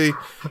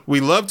we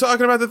love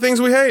talking about the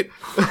things we hate.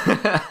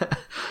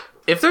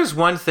 If there's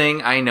one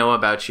thing I know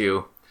about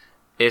you,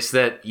 it's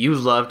that you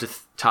love to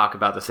talk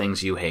about the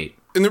things you hate.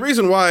 And the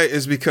reason why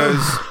is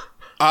because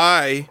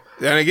and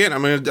again,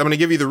 I'm gonna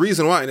give you the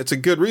reason why, and it's a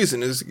good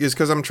reason, is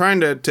because I'm trying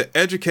to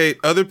educate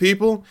other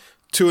people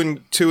to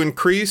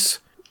increase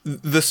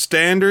the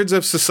standards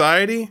of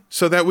society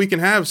so that we can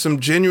have some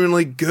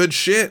genuinely good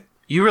shit.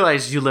 You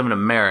realize you live in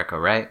America,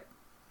 right?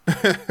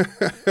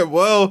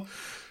 Well,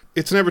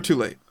 it's never too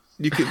late.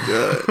 You could,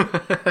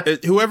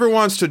 whoever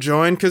wants to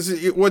join, because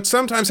what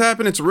sometimes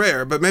happens, it's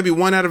rare, but maybe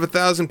 1 out of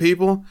 1,000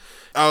 people,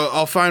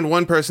 I'll find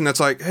one person that's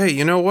like, hey,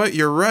 you know what?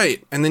 You're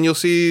right. And then you'll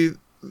see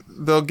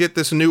they'll get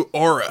this new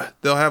aura.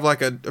 They'll have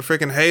like a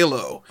freaking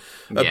halo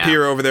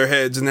appear over their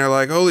heads, and they're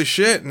like, holy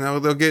shit. And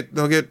they'll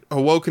get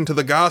awoken to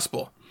the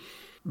gospel.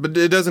 But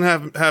it doesn't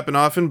happen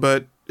often,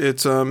 but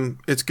it's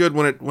good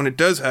when it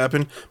does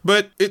happen.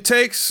 But it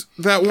takes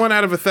that 1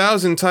 out of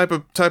 1,000 type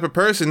of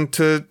person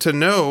to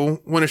know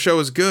when a show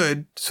is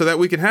good, so that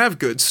we can have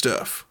good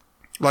stuff.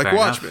 Like Fair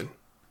Watchmen. enough.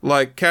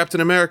 Like Captain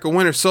America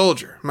Winter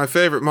Soldier, my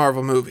favorite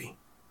Marvel movie.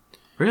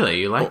 Really?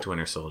 You liked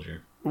Winter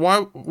Soldier?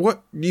 Why?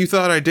 What? You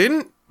thought I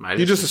didn't?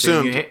 You just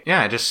assumed.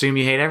 I just assume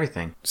you hate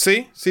everything.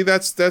 See,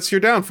 that's your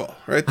downfall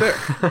right there.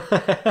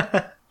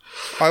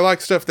 I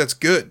like stuff that's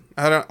good.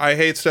 I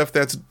hate stuff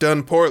that's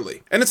done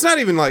poorly. And it's not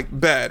even like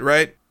bad,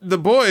 right? The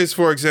Boys,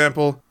 for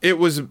example,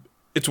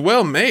 it's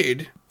well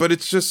made, but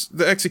it's just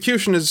the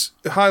execution is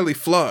highly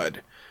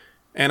flawed.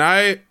 And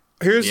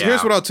here's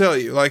what I'll tell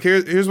you. Like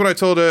here's what I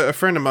told a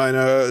friend of mine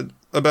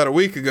about a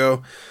week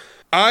ago.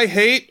 I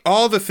hate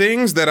all the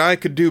things that I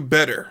could do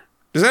better.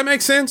 Does that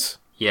make sense?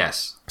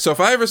 Yes. So if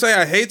I ever say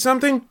I hate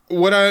something,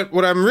 what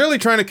I'm really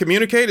trying to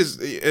communicate is,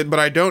 but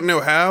I don't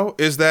know how,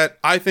 is that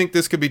I think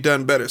this could be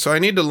done better. So I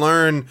need to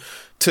learn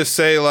to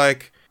say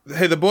like,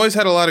 hey, The Boys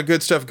had a lot of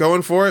good stuff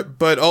going for it,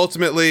 but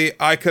ultimately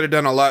I could have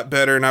done a lot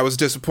better, and I was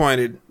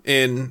disappointed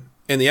in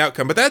the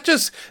outcome. But that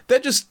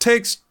just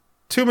takes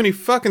too many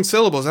fucking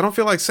syllables. I don't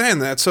feel like saying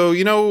that. So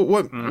you know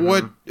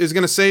what is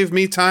going to save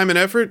me time and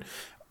effort?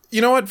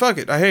 You know what? Fuck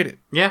it. I hate it.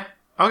 Yeah.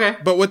 Okay.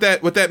 But what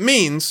that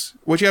means,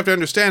 what you have to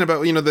understand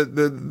about,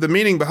 the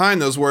meaning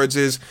behind those words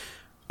is,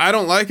 I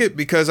don't like it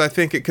because I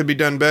think it could be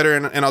done better,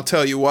 and I'll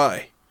tell you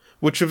why.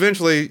 Which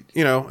eventually,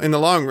 in the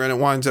long run, it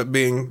winds up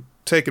being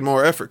taking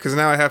more effort, because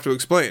now I have to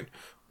explain.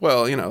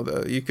 well,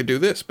 you could do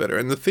this better,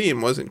 and the theme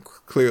wasn't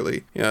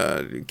clearly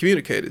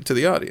communicated to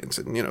the audience,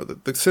 and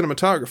the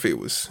cinematography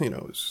was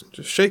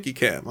just shaky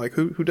cam, like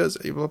who does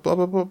it, blah blah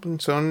blah blah.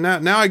 And so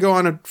now I go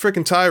on a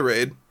freaking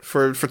tirade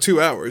for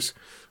 2 hours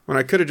when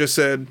I could have just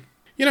said,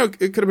 it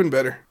could have been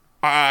better.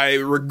 I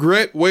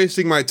regret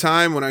wasting my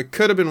time when I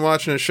could have been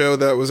watching a show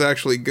that was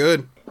actually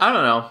good. I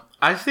don't know.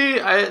 I see.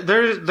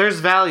 There's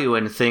value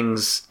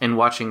in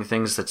watching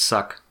things that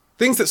suck.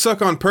 Things that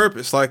suck on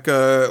purpose, like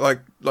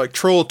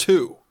Troll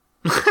 2.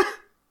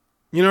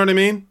 You know what I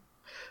mean?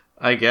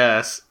 I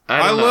guess.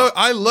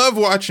 I love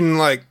watching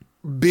like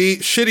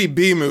shitty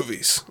B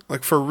movies,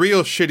 like for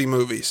real shitty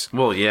movies.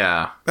 Well,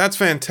 yeah, that's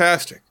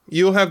fantastic.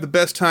 You'll have the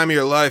best time of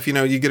your life.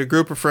 You get a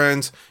group of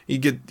friends, you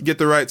get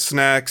the right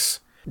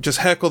snacks, just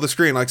heckle the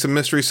screen like some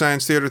Mystery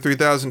Science Theater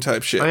 3000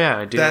 type shit. Oh yeah,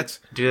 I do that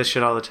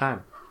shit all the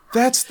time.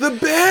 That's the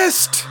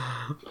best.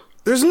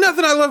 There's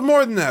nothing I love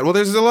more than that. Well,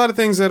 there's a lot of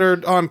things that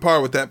are on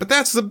par with that, but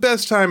that's the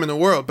best time in the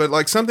world. But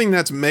like something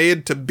that's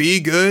made to be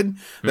good,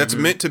 that's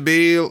meant to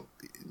be,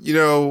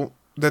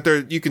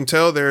 that you can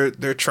tell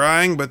they're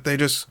trying, but they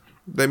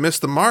miss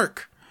the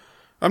mark.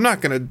 I'm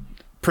not gonna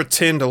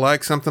pretend to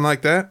like something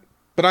like that,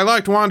 but I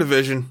liked Wanda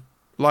Vision,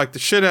 liked the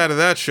shit out of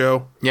that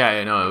show. Yeah,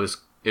 I know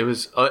it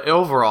was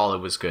overall it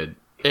was good.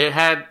 It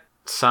had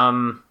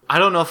some, I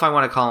don't know if I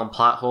want to call them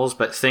plot holes,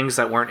 but things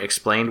that weren't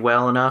explained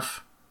well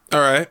enough. All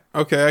right.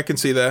 Okay, I can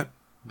see that.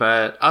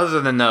 But other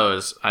than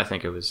those, I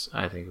think it was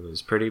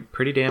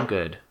pretty damn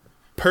good.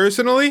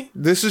 Personally,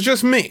 this is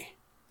just me,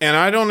 and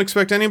I don't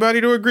expect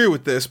anybody to agree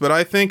with this, but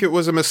I think it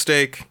was a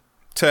mistake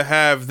to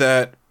have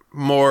that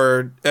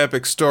more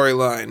epic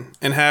storyline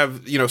and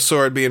have,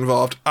 Sword be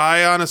involved.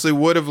 I honestly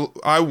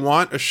I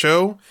want a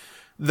show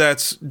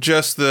that's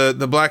just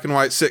the black and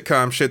white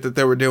sitcom shit that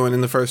they were doing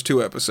in the first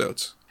 2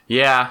 episodes.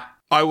 Yeah.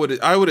 I would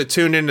have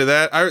tuned into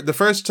that. The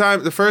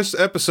first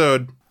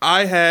episode,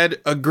 I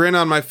had a grin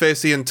on my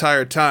face the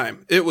entire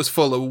time. It was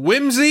full of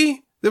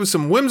whimsy. There was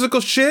some whimsical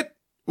shit,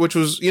 which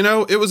was,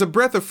 it was a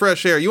breath of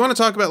fresh air. You want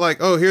to talk about like,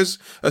 oh, here's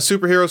a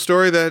superhero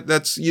story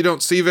that's you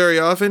don't see very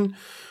often.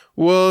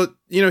 Well,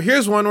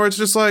 here's one where it's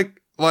just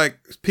like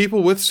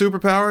people with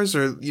superpowers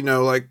or,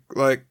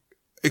 like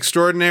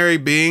extraordinary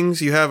beings.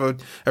 You have a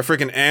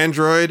freaking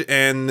android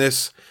and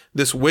this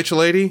witch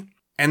lady.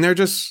 And they're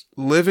just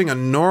living a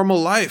normal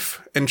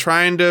life and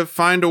trying to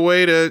find a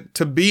way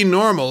to be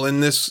normal in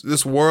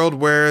this world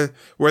where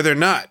they're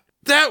not.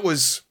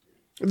 That's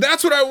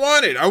what I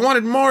wanted. I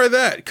wanted more of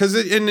that.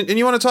 And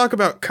you want to talk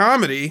about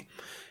comedy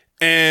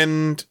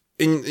and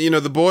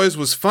The Boys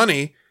was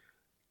funny.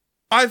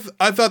 I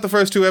thought the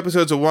first 2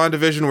 episodes of Wanda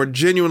Vision were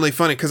genuinely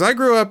funny because I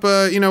grew up,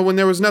 when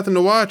there was nothing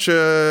to watch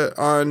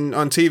on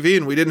TV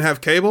and we didn't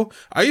have cable.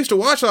 I used to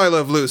watch I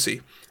Love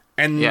Lucy.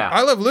 And yeah.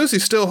 I Love Lucy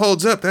still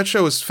holds up. That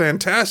show is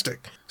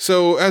fantastic.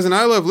 So as an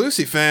I Love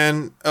Lucy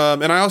fan,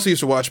 and I also used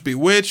to watch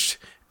Bewitched,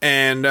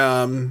 and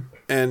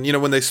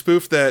when they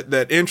spoofed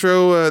that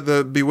intro,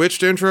 the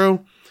Bewitched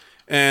intro,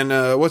 and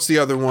what's the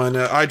other one?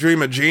 I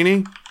Dream of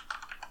Jeannie.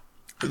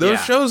 Those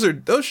shows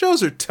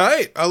are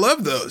tight. I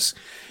love those.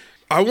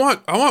 I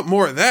want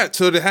more of that.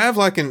 So to have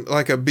like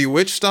a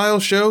Bewitched style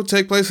show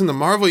take place in the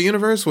Marvel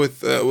universe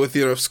with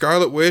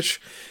Scarlet Witch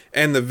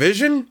and the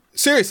Vision.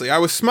 Seriously, I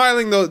was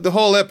smiling the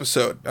whole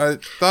episode. I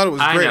thought it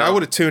was great. I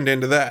would have tuned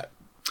into that.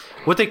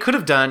 What they could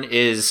have done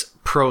is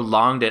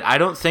prolonged it. I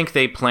don't think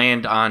they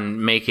planned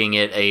on making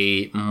it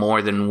a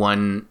more than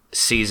 1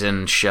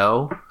 season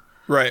show.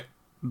 Right.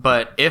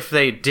 But if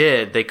they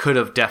did, they could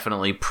have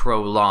definitely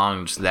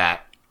prolonged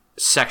that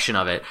section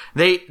of it.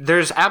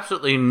 There's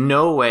absolutely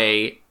no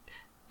way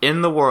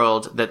in the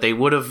world that they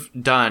would have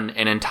done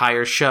an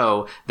entire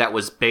show that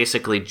was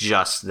basically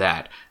just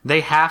that.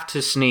 They have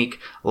to sneak,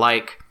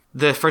 like,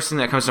 the first thing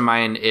that comes to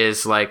mind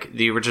is like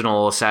the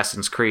original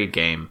Assassin's Creed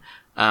game.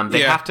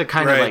 They have to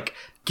kind of like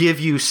give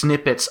you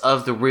snippets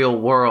of the real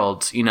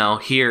world,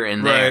 here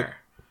and there. Right.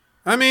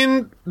 I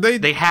mean,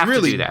 they have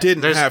really to do that.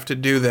 Didn't have to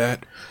do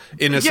that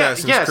in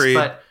Assassin's Creed.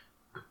 But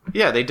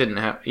they didn't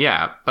have.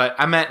 Yeah, but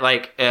I meant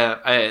like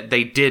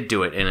they did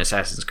do it in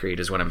Assassin's Creed,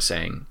 is what I'm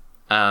saying.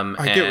 I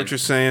get what you're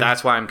saying.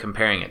 That's why I'm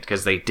comparing it,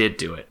 because they did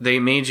do it. They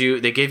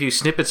gave you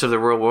snippets of the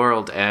real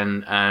world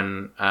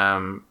and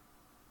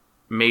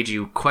made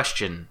you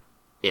question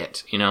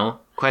it,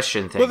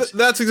 question things. Well,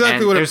 that's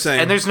exactly what I'm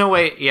saying. And there's no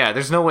way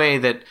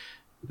that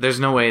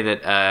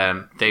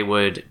they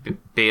would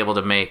be able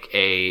to make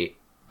a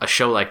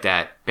show like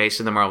that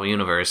based in the Marvel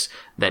universe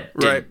that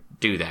didn't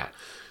do that.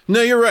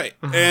 No, you're right.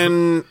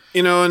 And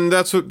and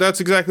that's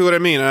exactly what I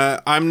mean.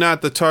 I'm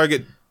not the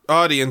target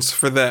audience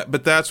for that,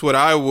 but that's what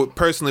I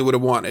personally would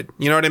have wanted.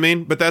 You know what I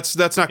mean? But that's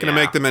not going to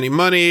make them any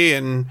money,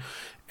 and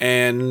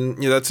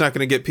that's not going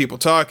to get people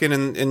talking,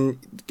 and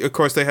of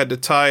course they had to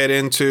tie it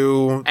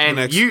into the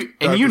next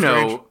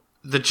Strange.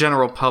 The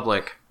general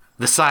public,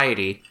 the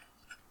society,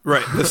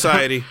 right? The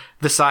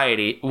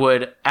society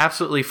would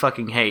absolutely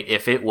fucking hate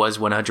if it was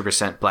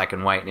 100% black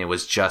and white and it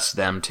was just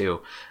them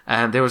two,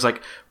 and there was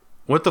like,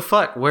 what the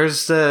fuck?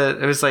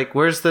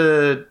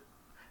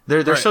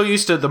 They're so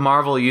used to the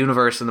Marvel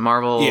universe and the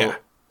Marvel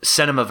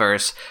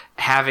Cinemaverse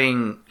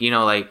having,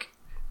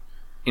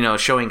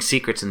 showing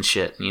secrets and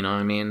shit, you know what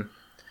I mean?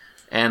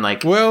 And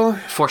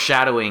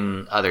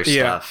foreshadowing other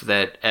stuff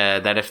that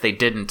if they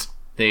didn't,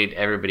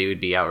 everybody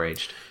would be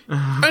outraged.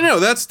 I know,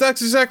 that's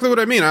exactly what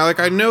I mean.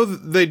 I know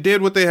they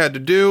did what they had to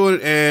do,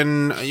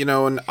 and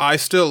I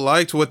still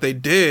liked what they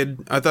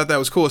did. I thought that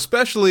was cool,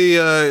 especially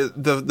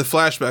the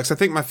flashbacks. I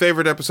think my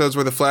favorite episodes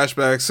were the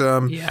flashbacks.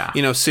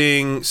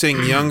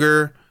 Seeing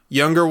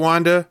younger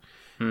Wanda,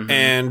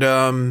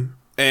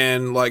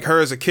 and like her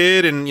as a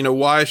kid, and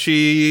why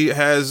she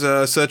has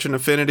such an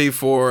affinity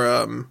for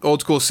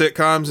old school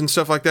sitcoms and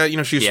stuff like that.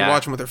 She used to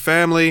watch them with her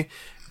family,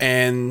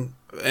 and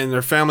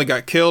their family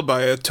got killed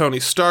by a Tony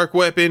Stark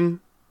weapon.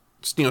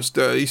 You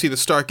see the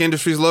Stark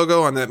Industries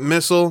logo on that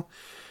missile.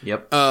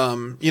 Yep.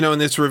 And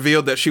it's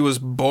revealed that she was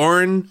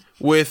born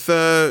with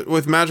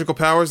magical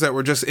powers that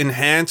were just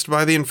enhanced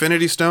by the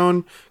Infinity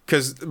Stone.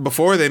 Because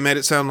before they made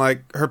it sound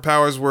like her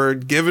powers were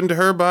given to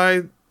her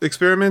by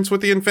experiments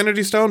with the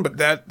Infinity Stone, but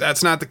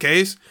that's not the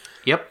case.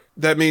 Yep.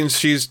 That means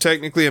she's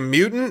technically a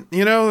mutant.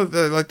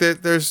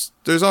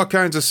 There's all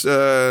kinds of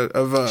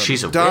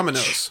she's a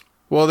dominoes. witch.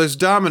 Well, there's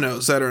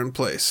dominoes that are in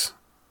place.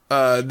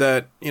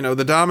 The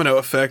domino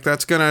effect,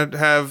 that's going to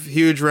have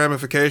huge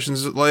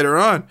ramifications later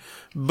on.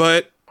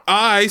 But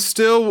I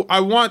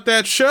want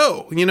that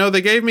show.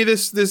 They gave me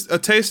a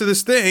taste of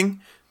this thing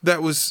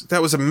that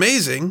was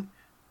amazing.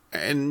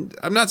 And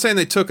I'm not saying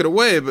they took it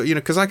away, but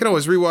because I could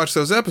always rewatch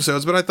those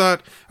episodes. But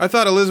I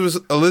thought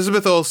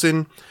Elizabeth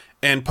Olsen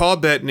and Paul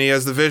Bettany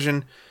as the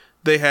Vision,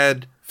 they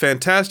had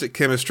fantastic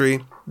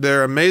chemistry.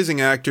 They're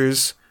amazing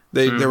actors.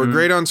 They were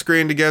great on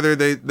screen together.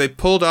 They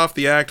pulled off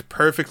the act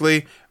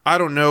perfectly. I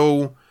don't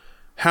know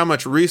how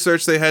much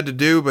research they had to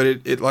do,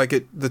 but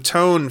the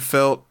tone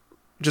felt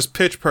just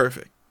pitch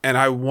perfect. And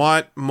I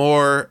want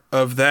more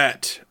of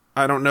that.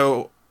 I don't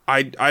know.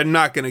 I'm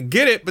not going to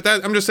get it, but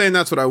I'm just saying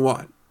that's what I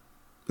want.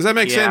 Does that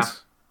make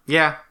sense?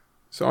 Yeah.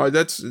 So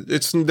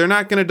they're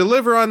not going to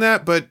deliver on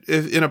that, but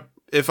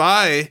if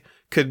I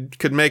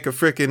could make a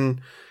freaking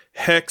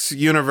Hex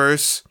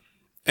universe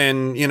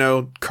and,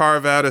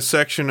 carve out a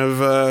section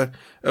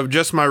of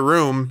just my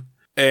room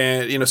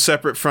and,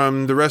 separate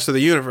from the rest of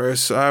the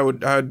universe,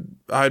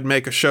 I'd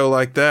make a show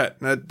like that.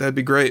 That'd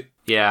be great.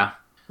 Yeah.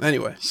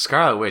 Anyway.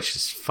 Scarlet Witch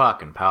is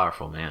fucking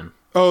powerful, man.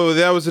 Oh,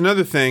 that was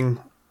another thing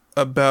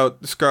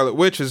about Scarlet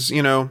Witch is,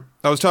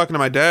 I was talking to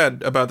my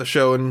dad about the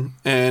show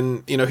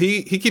and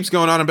he keeps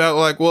going on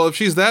about well, if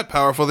she's that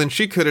powerful, then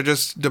she could have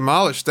just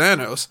demolished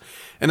Thanos.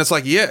 And it's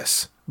like,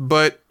 yes,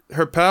 but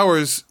her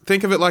powers,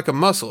 think of it like a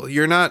muscle.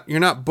 You're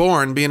not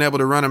born being able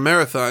to run a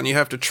marathon. You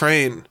have to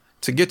train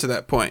to get to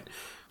that point.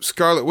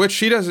 Scarlet Witch,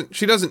 she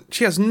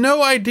has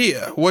no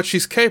idea what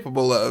she's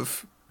capable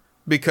of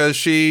because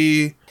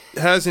she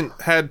hasn't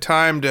had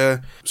time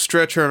to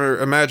stretch her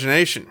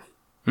imagination.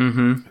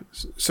 Mm-hmm.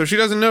 So she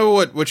doesn't know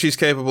what she's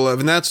capable of,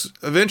 and that's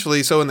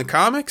eventually. So in the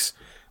comics,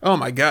 oh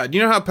my god,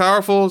 you know how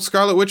powerful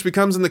Scarlet Witch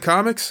becomes in the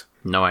comics?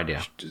 No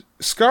idea.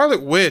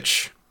 Scarlet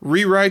Witch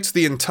rewrites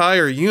the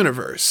entire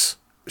universe,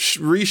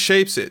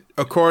 reshapes it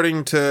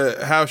according to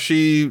how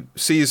she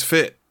sees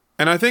fit.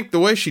 And I think the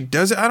way she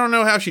does it, I don't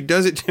know how she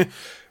does it,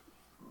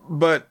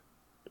 but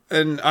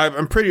I'm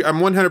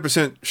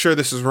 100% sure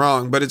this is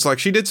wrong, but it's like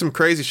she did some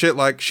crazy shit.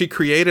 Like she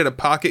created a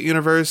pocket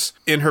universe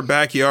in her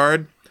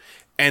backyard.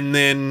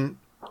 And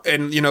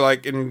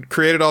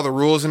created all the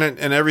rules in it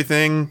and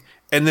everything,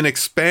 and then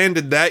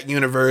expanded that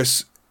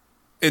universe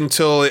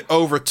until it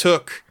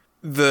overtook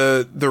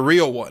the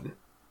real one.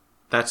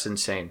 That's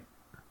insane.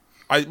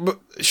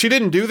 She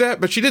didn't do that,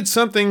 but she did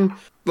something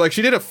like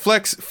she did a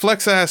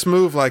flex ass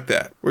move like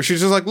that, where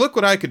she's just like, "Look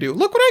what I could do!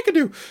 Look what I could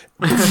do!"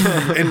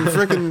 and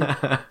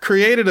freaking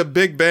created a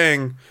Big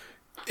Bang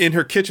in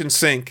her kitchen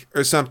sink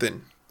or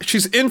something.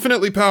 She's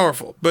infinitely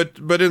powerful, but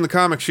in the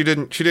comics she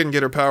didn't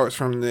get her powers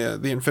from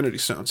the Infinity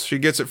Stones. She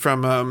gets it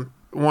from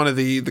one of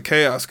the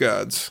Chaos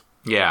Gods.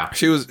 Yeah.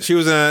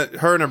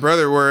 Her and her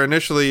brother were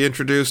initially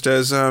introduced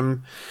as the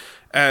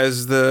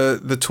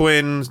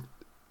twin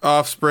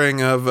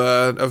offspring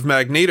of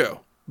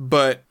Magneto,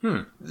 but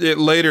it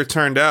later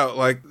turned out,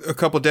 like a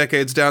couple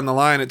decades down the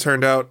line, it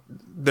turned out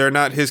they're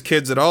not his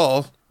kids at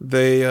all.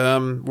 They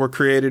were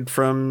created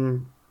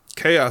from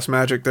chaos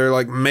magic. They're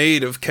like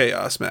made of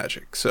chaos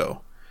magic.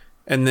 So.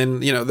 And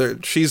then,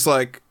 she's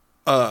like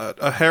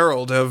a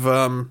herald of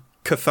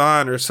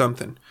Cthon or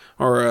something,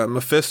 or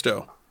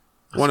Mephisto,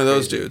 one of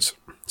those dudes.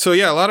 So,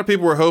 yeah, a lot of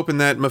people were hoping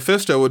that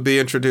Mephisto would be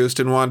introduced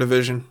in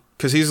WandaVision,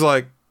 because he's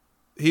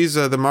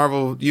the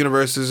Marvel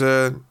Universe's,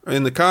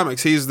 in the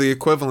comics, he's the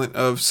equivalent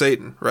of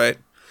Satan, right?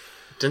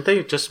 Didn't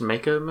they just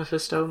make a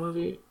Mephisto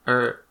movie?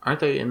 Or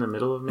aren't they in the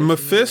middle of making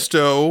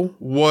Mephisto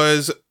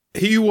was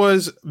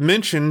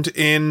mentioned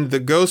in the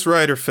Ghost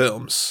Rider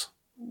films,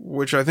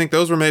 which I think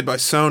those were made by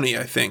Sony,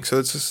 I think. So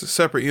it's just a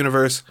separate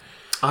universe.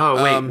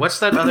 Oh, wait.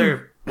 What's that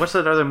other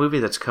movie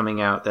that's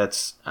coming out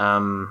that's...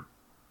 Are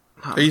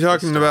you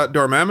talking about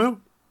Dormammu?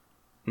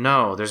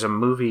 No, there's a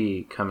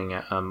movie coming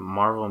out, a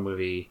Marvel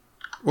movie.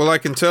 Well, I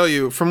can tell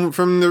you, from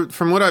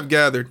what I've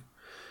gathered,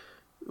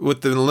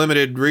 with the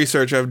limited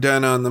research I've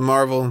done on the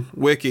Marvel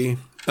wiki,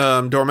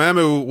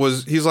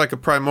 Dormammu he's like a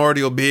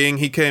primordial being.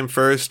 He came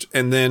first,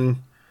 and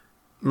then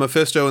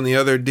Mephisto and the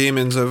other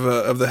demons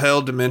of the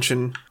Hell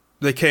dimension,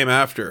 they came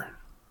after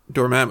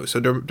Dormammu. So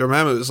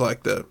Dormammu is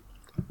like the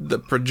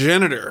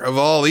progenitor of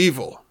all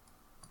evil.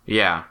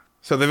 Yeah.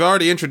 So they've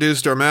already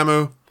introduced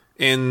Dormammu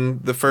in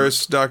the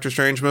first Doctor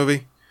Strange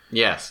movie.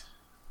 Yes.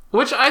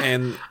 Which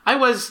when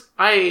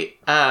I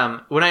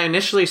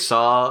initially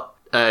saw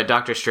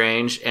Doctor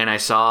Strange and I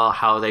saw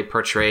how they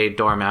portrayed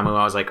Dormammu,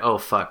 I was like, oh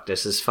fuck,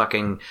 this is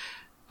fucking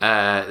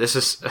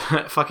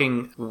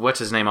what's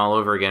his name all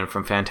over again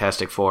from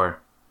Fantastic Four.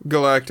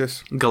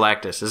 Galactus.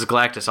 This is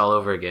Galactus all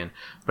over again.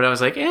 But I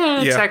was like,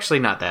 it's actually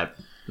not that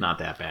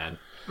bad.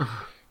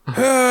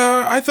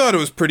 I thought it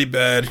was pretty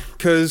bad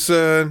because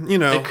in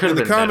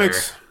the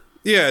comics, better.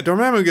 Yeah,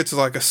 Dormammu gets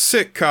like a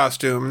sick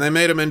costume. They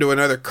made him into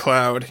another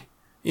Cloud.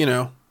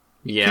 Yeah.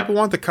 People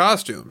want the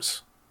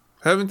costumes.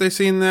 Haven't they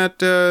seen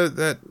that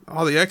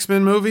all the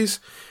X-Men movies?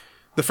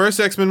 The first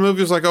X-Men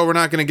movie was like, oh, we're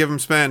not going to give him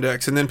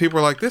spandex, and then people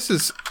were like, this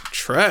is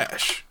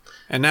trash.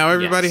 And now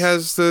everybody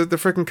has the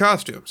freaking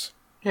costumes.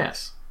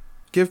 Yes.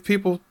 Give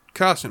people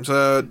costumes.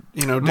 Days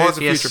of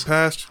Future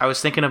Past. I was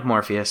thinking of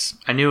Morpheus.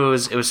 I knew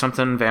it was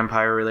something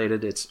vampire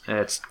related. It's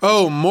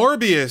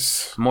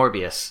Morbius.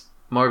 Morbius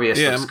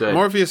looks good.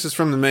 Morpheus is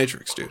from the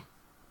Matrix, dude.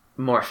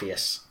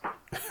 Morpheus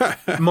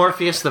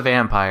the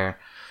vampire.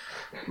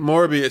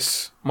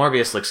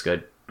 Morbius looks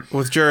good.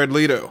 With Jared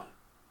Leto.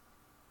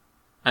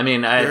 I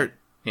mean,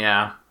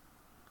 yeah.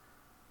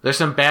 There's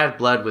some bad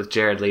blood with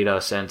Jared Leto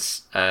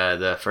since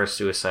the first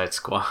Suicide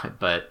Squad,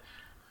 but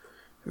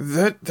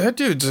that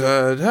dude's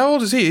how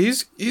old is he?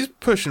 He's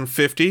pushing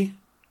 50.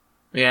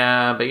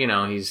 Yeah, but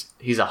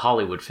he's a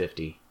Hollywood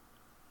 50.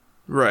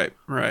 Right.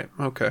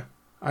 Okay.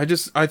 I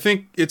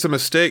think it's a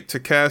mistake to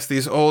cast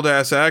these old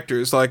ass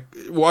actors like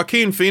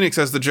Joaquin Phoenix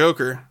as the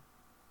Joker.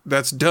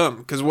 That's dumb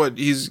because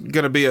he's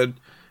gonna be a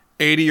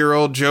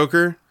 80-year-old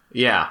Joker?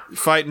 Yeah.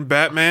 Fighting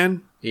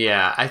Batman?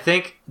 Yeah, I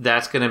think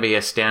that's gonna be a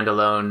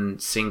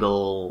standalone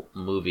single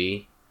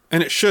movie.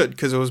 And it should,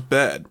 because it was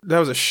bad. That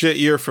was a shit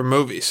year for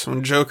movies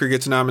when Joker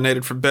gets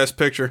nominated for Best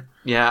Picture.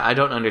 Yeah, I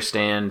don't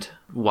understand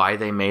why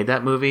they made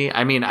that movie.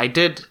 I mean, I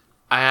did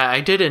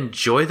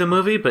enjoy the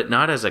movie, but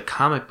not as a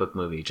comic book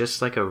movie,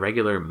 just like a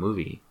regular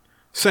movie.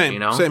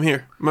 Same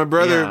here. My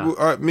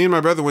brother, me and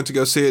my brother went to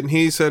go see it, and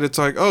he said it's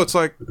like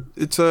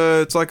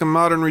a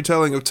modern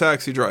retelling of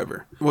Taxi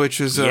Driver,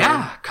 which is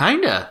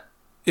kinda.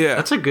 Yeah,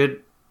 that's a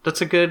good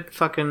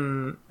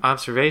fucking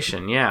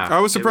observation. Yeah, I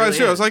was surprised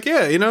too. I was like,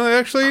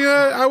 actually,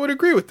 I would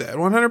agree with that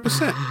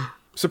 100%.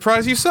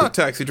 Surprised you saw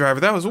Taxi Driver.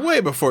 That was way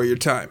before your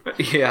time.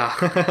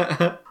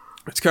 Yeah,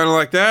 it's kind of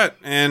like that,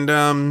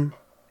 and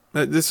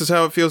this is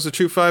how it feels to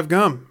chew 5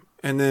 gum.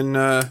 And then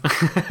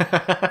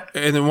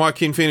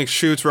Joaquin Phoenix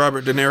shoots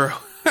Robert De Niro.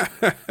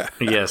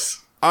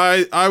 Yes.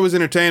 I was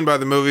entertained by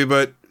the movie,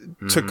 but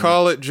to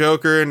call it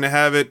Joker and to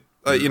have it,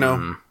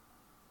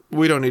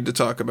 we don't need to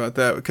talk about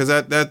that because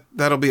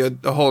that'll be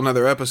a whole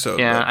nother episode.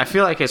 Yeah, but I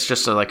feel like it's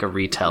just a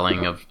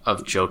retelling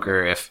of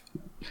Joker if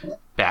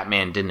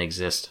Batman didn't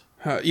exist.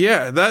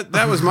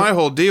 That was my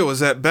whole deal, was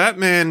that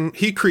Batman,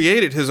 he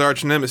created his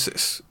arch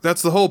nemesis.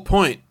 That's the whole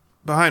point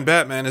behind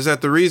Batman, is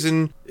that the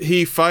reason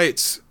he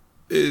fights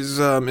is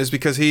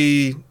because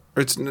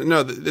that's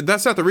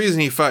not the reason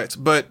he fights,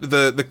 but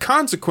the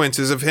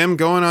consequences of him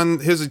going on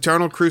his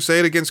eternal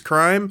crusade against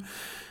crime,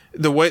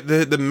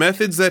 the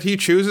methods that he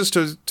chooses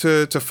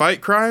to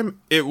fight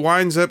crime, it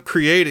winds up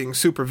creating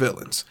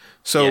supervillains.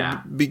 So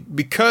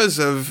because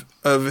of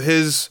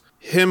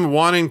him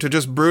wanting to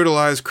just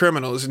brutalize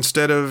criminals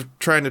instead of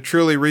trying to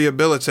truly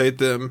rehabilitate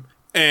them,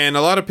 and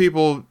a lot of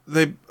people,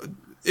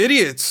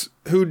 idiots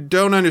who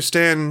don't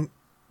understand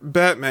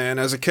Batman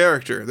as a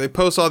character, they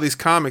post all these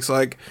comics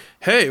like,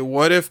 hey,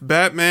 what if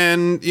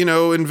Batman,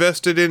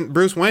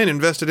 Bruce Wayne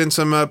invested in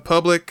some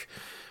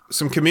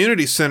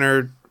community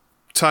center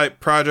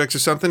type projects or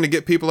something to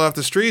get people off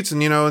the streets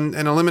and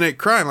eliminate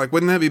crime. Like,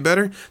 wouldn't that be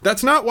better?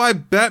 That's not why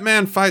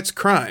Batman fights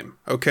crime,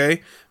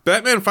 okay?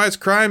 Batman fights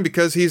crime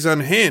because he's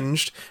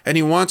unhinged and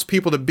he wants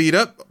people to beat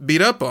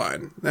up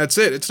on. That's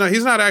it.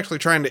 He's not actually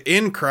trying to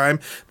end crime.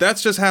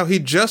 That's just how he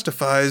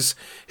justifies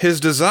his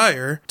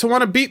desire to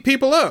want to beat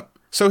people up.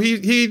 So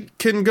he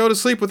can go to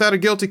sleep without a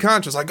guilty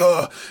conscience, like,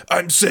 oh,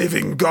 I'm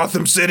saving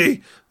Gotham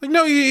City. Like,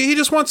 no, he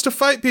just wants to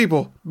fight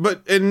people.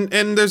 But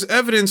and there's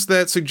evidence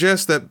that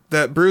suggests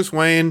that Bruce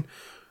Wayne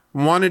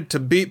wanted to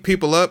beat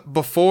people up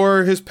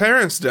before his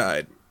parents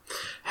died.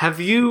 Have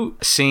you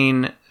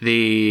seen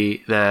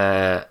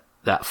that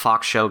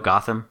Fox show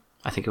Gotham?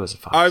 I think it was a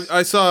Fox.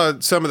 I saw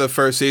some of the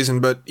first season,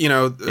 but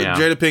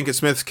Jada Pinkett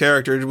Smith's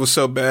character was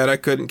so bad I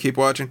couldn't keep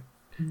watching.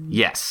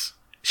 Yes.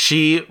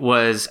 She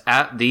was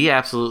at the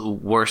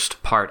absolute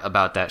worst part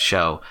about that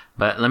show.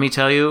 But let me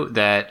tell you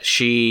that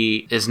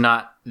she is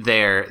not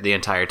there the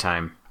entire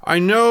time. I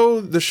know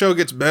the show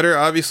gets better.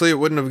 Obviously, it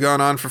wouldn't have gone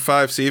on for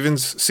 5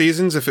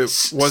 seasons if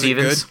it wasn't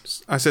good.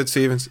 I said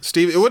Stevens.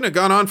 It wouldn't have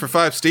gone on for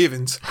 5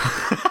 Stevens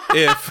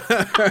if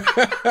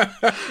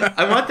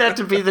I want that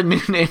to be the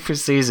new name for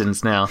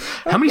seasons now.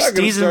 How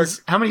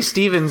many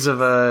Stevens of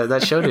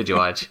that show did you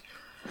watch?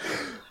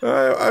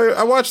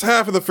 I watched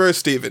half of the first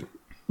Steven,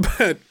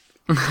 but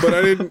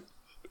I didn't.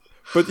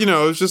 But it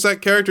was just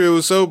that character. It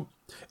was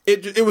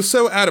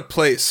so out of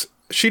place.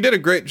 She did a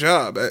great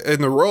job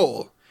in the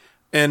role,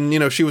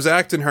 and she was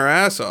acting her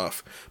ass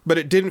off. But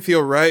it didn't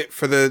feel right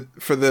for the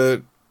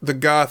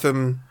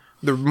Gotham,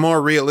 the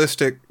more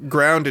realistic,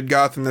 grounded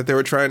Gotham that they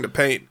were trying to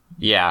paint.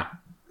 Yeah,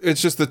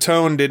 it's just the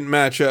tone didn't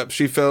match up.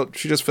 She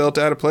just felt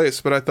out of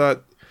place. But I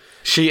thought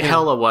she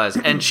hella was,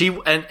 and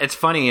it's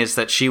funny is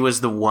that she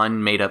was the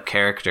one made up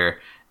character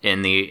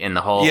in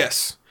the whole.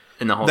 Yes,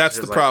 in the whole. That's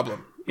the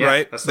problem. Yeah,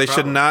 right? They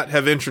should not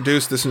have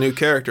introduced this new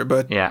character,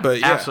 but yeah,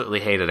 absolutely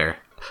hated her.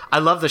 I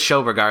love the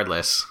show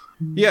regardless.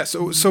 Yeah,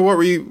 so what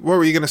were you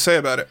going to say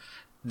about it?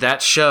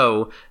 That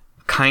show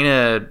kind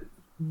of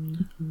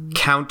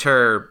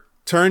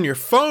Turn your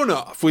phone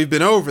off. We've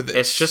been over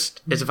this.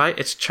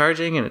 It's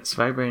charging and it's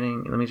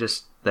vibrating. Let me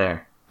just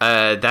there.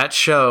 That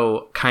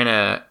show kind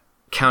of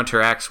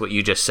counteracts what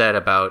you just said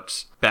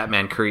about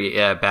Batman.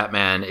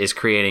 Batman is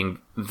creating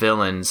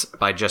villains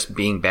by just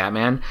being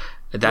Batman.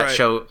 That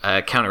show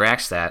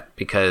counteracts that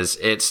because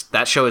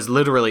that show is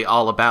literally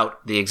all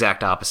about the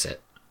exact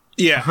opposite.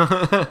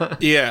 Yeah,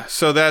 yeah.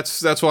 So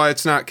that's why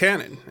it's not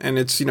canon, and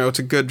it's it's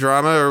a good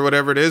drama or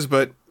whatever it is,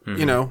 but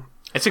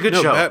it's a good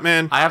show.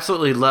 Batman. I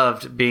absolutely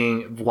loved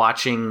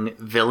watching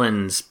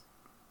villains.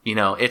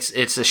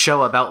 It's a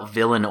show about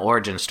villain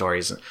origin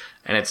stories,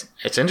 and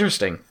it's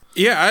interesting.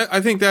 Yeah,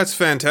 I think that's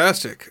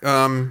fantastic.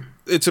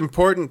 It's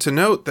important to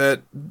note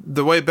that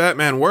the way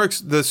Batman works,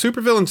 the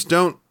supervillains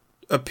don't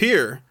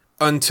appear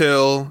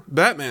until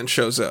Batman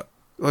shows up.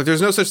 Like,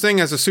 there's no such thing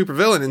as a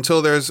supervillain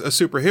until there's a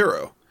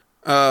superhero.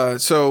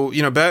 So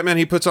Batman,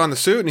 he puts on the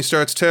suit and he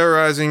starts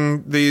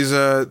terrorizing these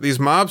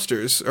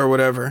mobsters or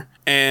whatever.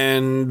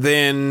 And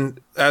then,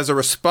 as a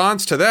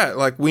response to that,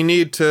 like, we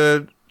need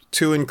to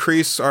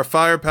increase our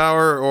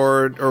firepower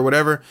or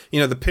whatever.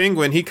 The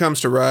Penguin, he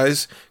comes to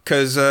rise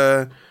because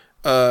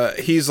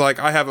he's like,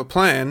 I have a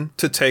plan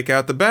to take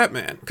out the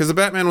Batman, because the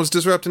Batman was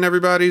disrupting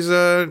everybody's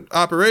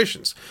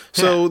operations.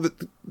 So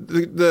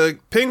the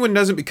Penguin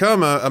doesn't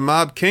become a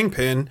mob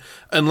kingpin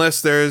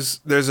unless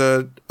there's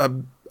a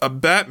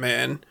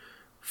Batman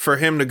for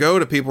him to go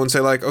to people and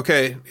say, like,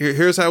 okay,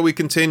 here's how we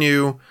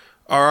continue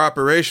our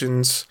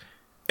operations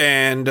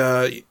and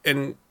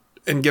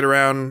get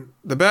around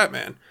the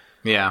Batman.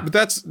 Yeah,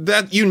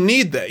 but you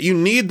need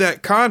that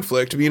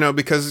conflict,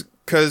 because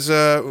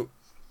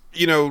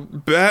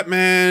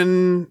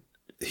Batman,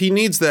 he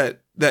needs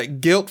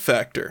that guilt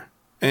factor.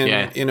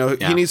 And,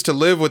 he needs to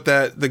live with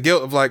the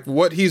guilt of, like,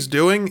 what he's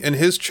doing and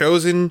his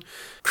chosen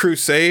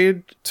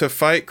crusade to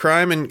fight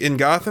crime in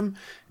Gotham.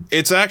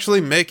 It's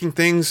actually making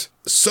things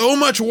so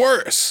much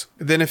worse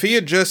than if he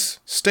had just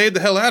stayed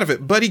the hell out of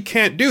it. But he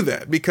can't do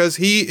that because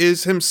he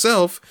is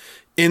himself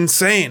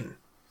insane,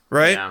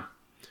 right?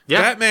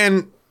 Yeah.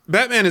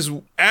 Batman is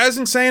as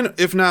insane,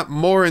 if not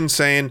more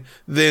insane,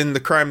 than the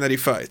crime that he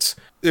fights.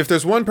 If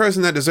there's one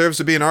person that deserves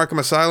to be in Arkham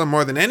Asylum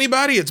more than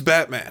anybody, it's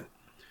Batman.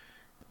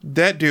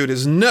 That dude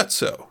is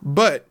nutso,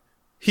 but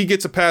he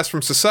gets a pass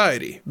from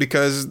society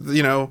because,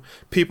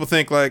 people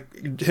think,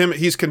 like,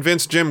 he's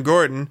convinced Jim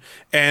Gordon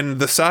and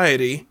the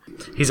society.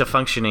 He's a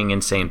functioning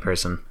insane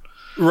person.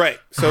 Right.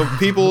 So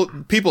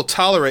people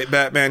tolerate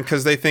Batman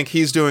because they think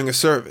he's doing a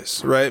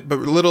service, right? But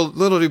little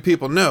do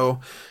people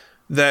know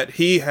that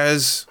he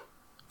has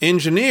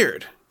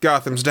engineered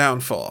Gotham's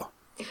downfall.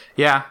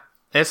 Yeah,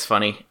 it's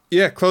funny.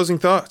 Yeah, closing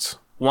thoughts.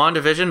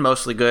 Wanda Vision,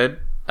 mostly good.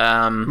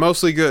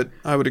 Mostly good,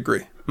 I would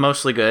agree.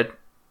 Mostly good.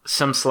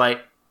 Some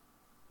slight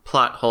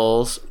plot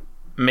holes.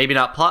 Maybe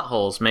not plot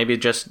holes. Maybe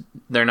just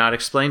they're not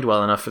explained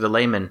well enough for the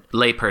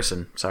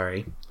layperson.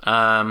 Sorry.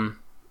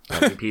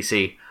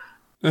 PC.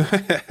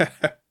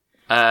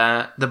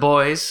 The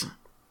Boys,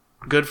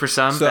 good for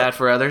some, bad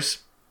for others.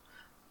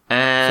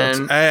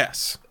 And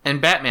ass.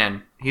 And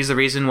Batman, he's the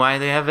reason why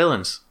they have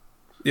villains.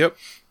 Yep.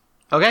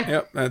 Okay.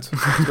 Yep, that's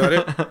about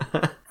it.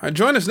 All right,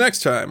 join us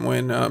next time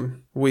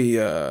when we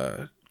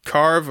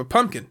carve a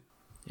pumpkin.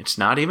 It's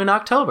not even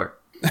October.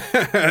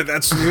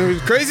 That's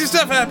crazy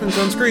stuff happens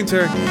on Screen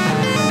Tearing.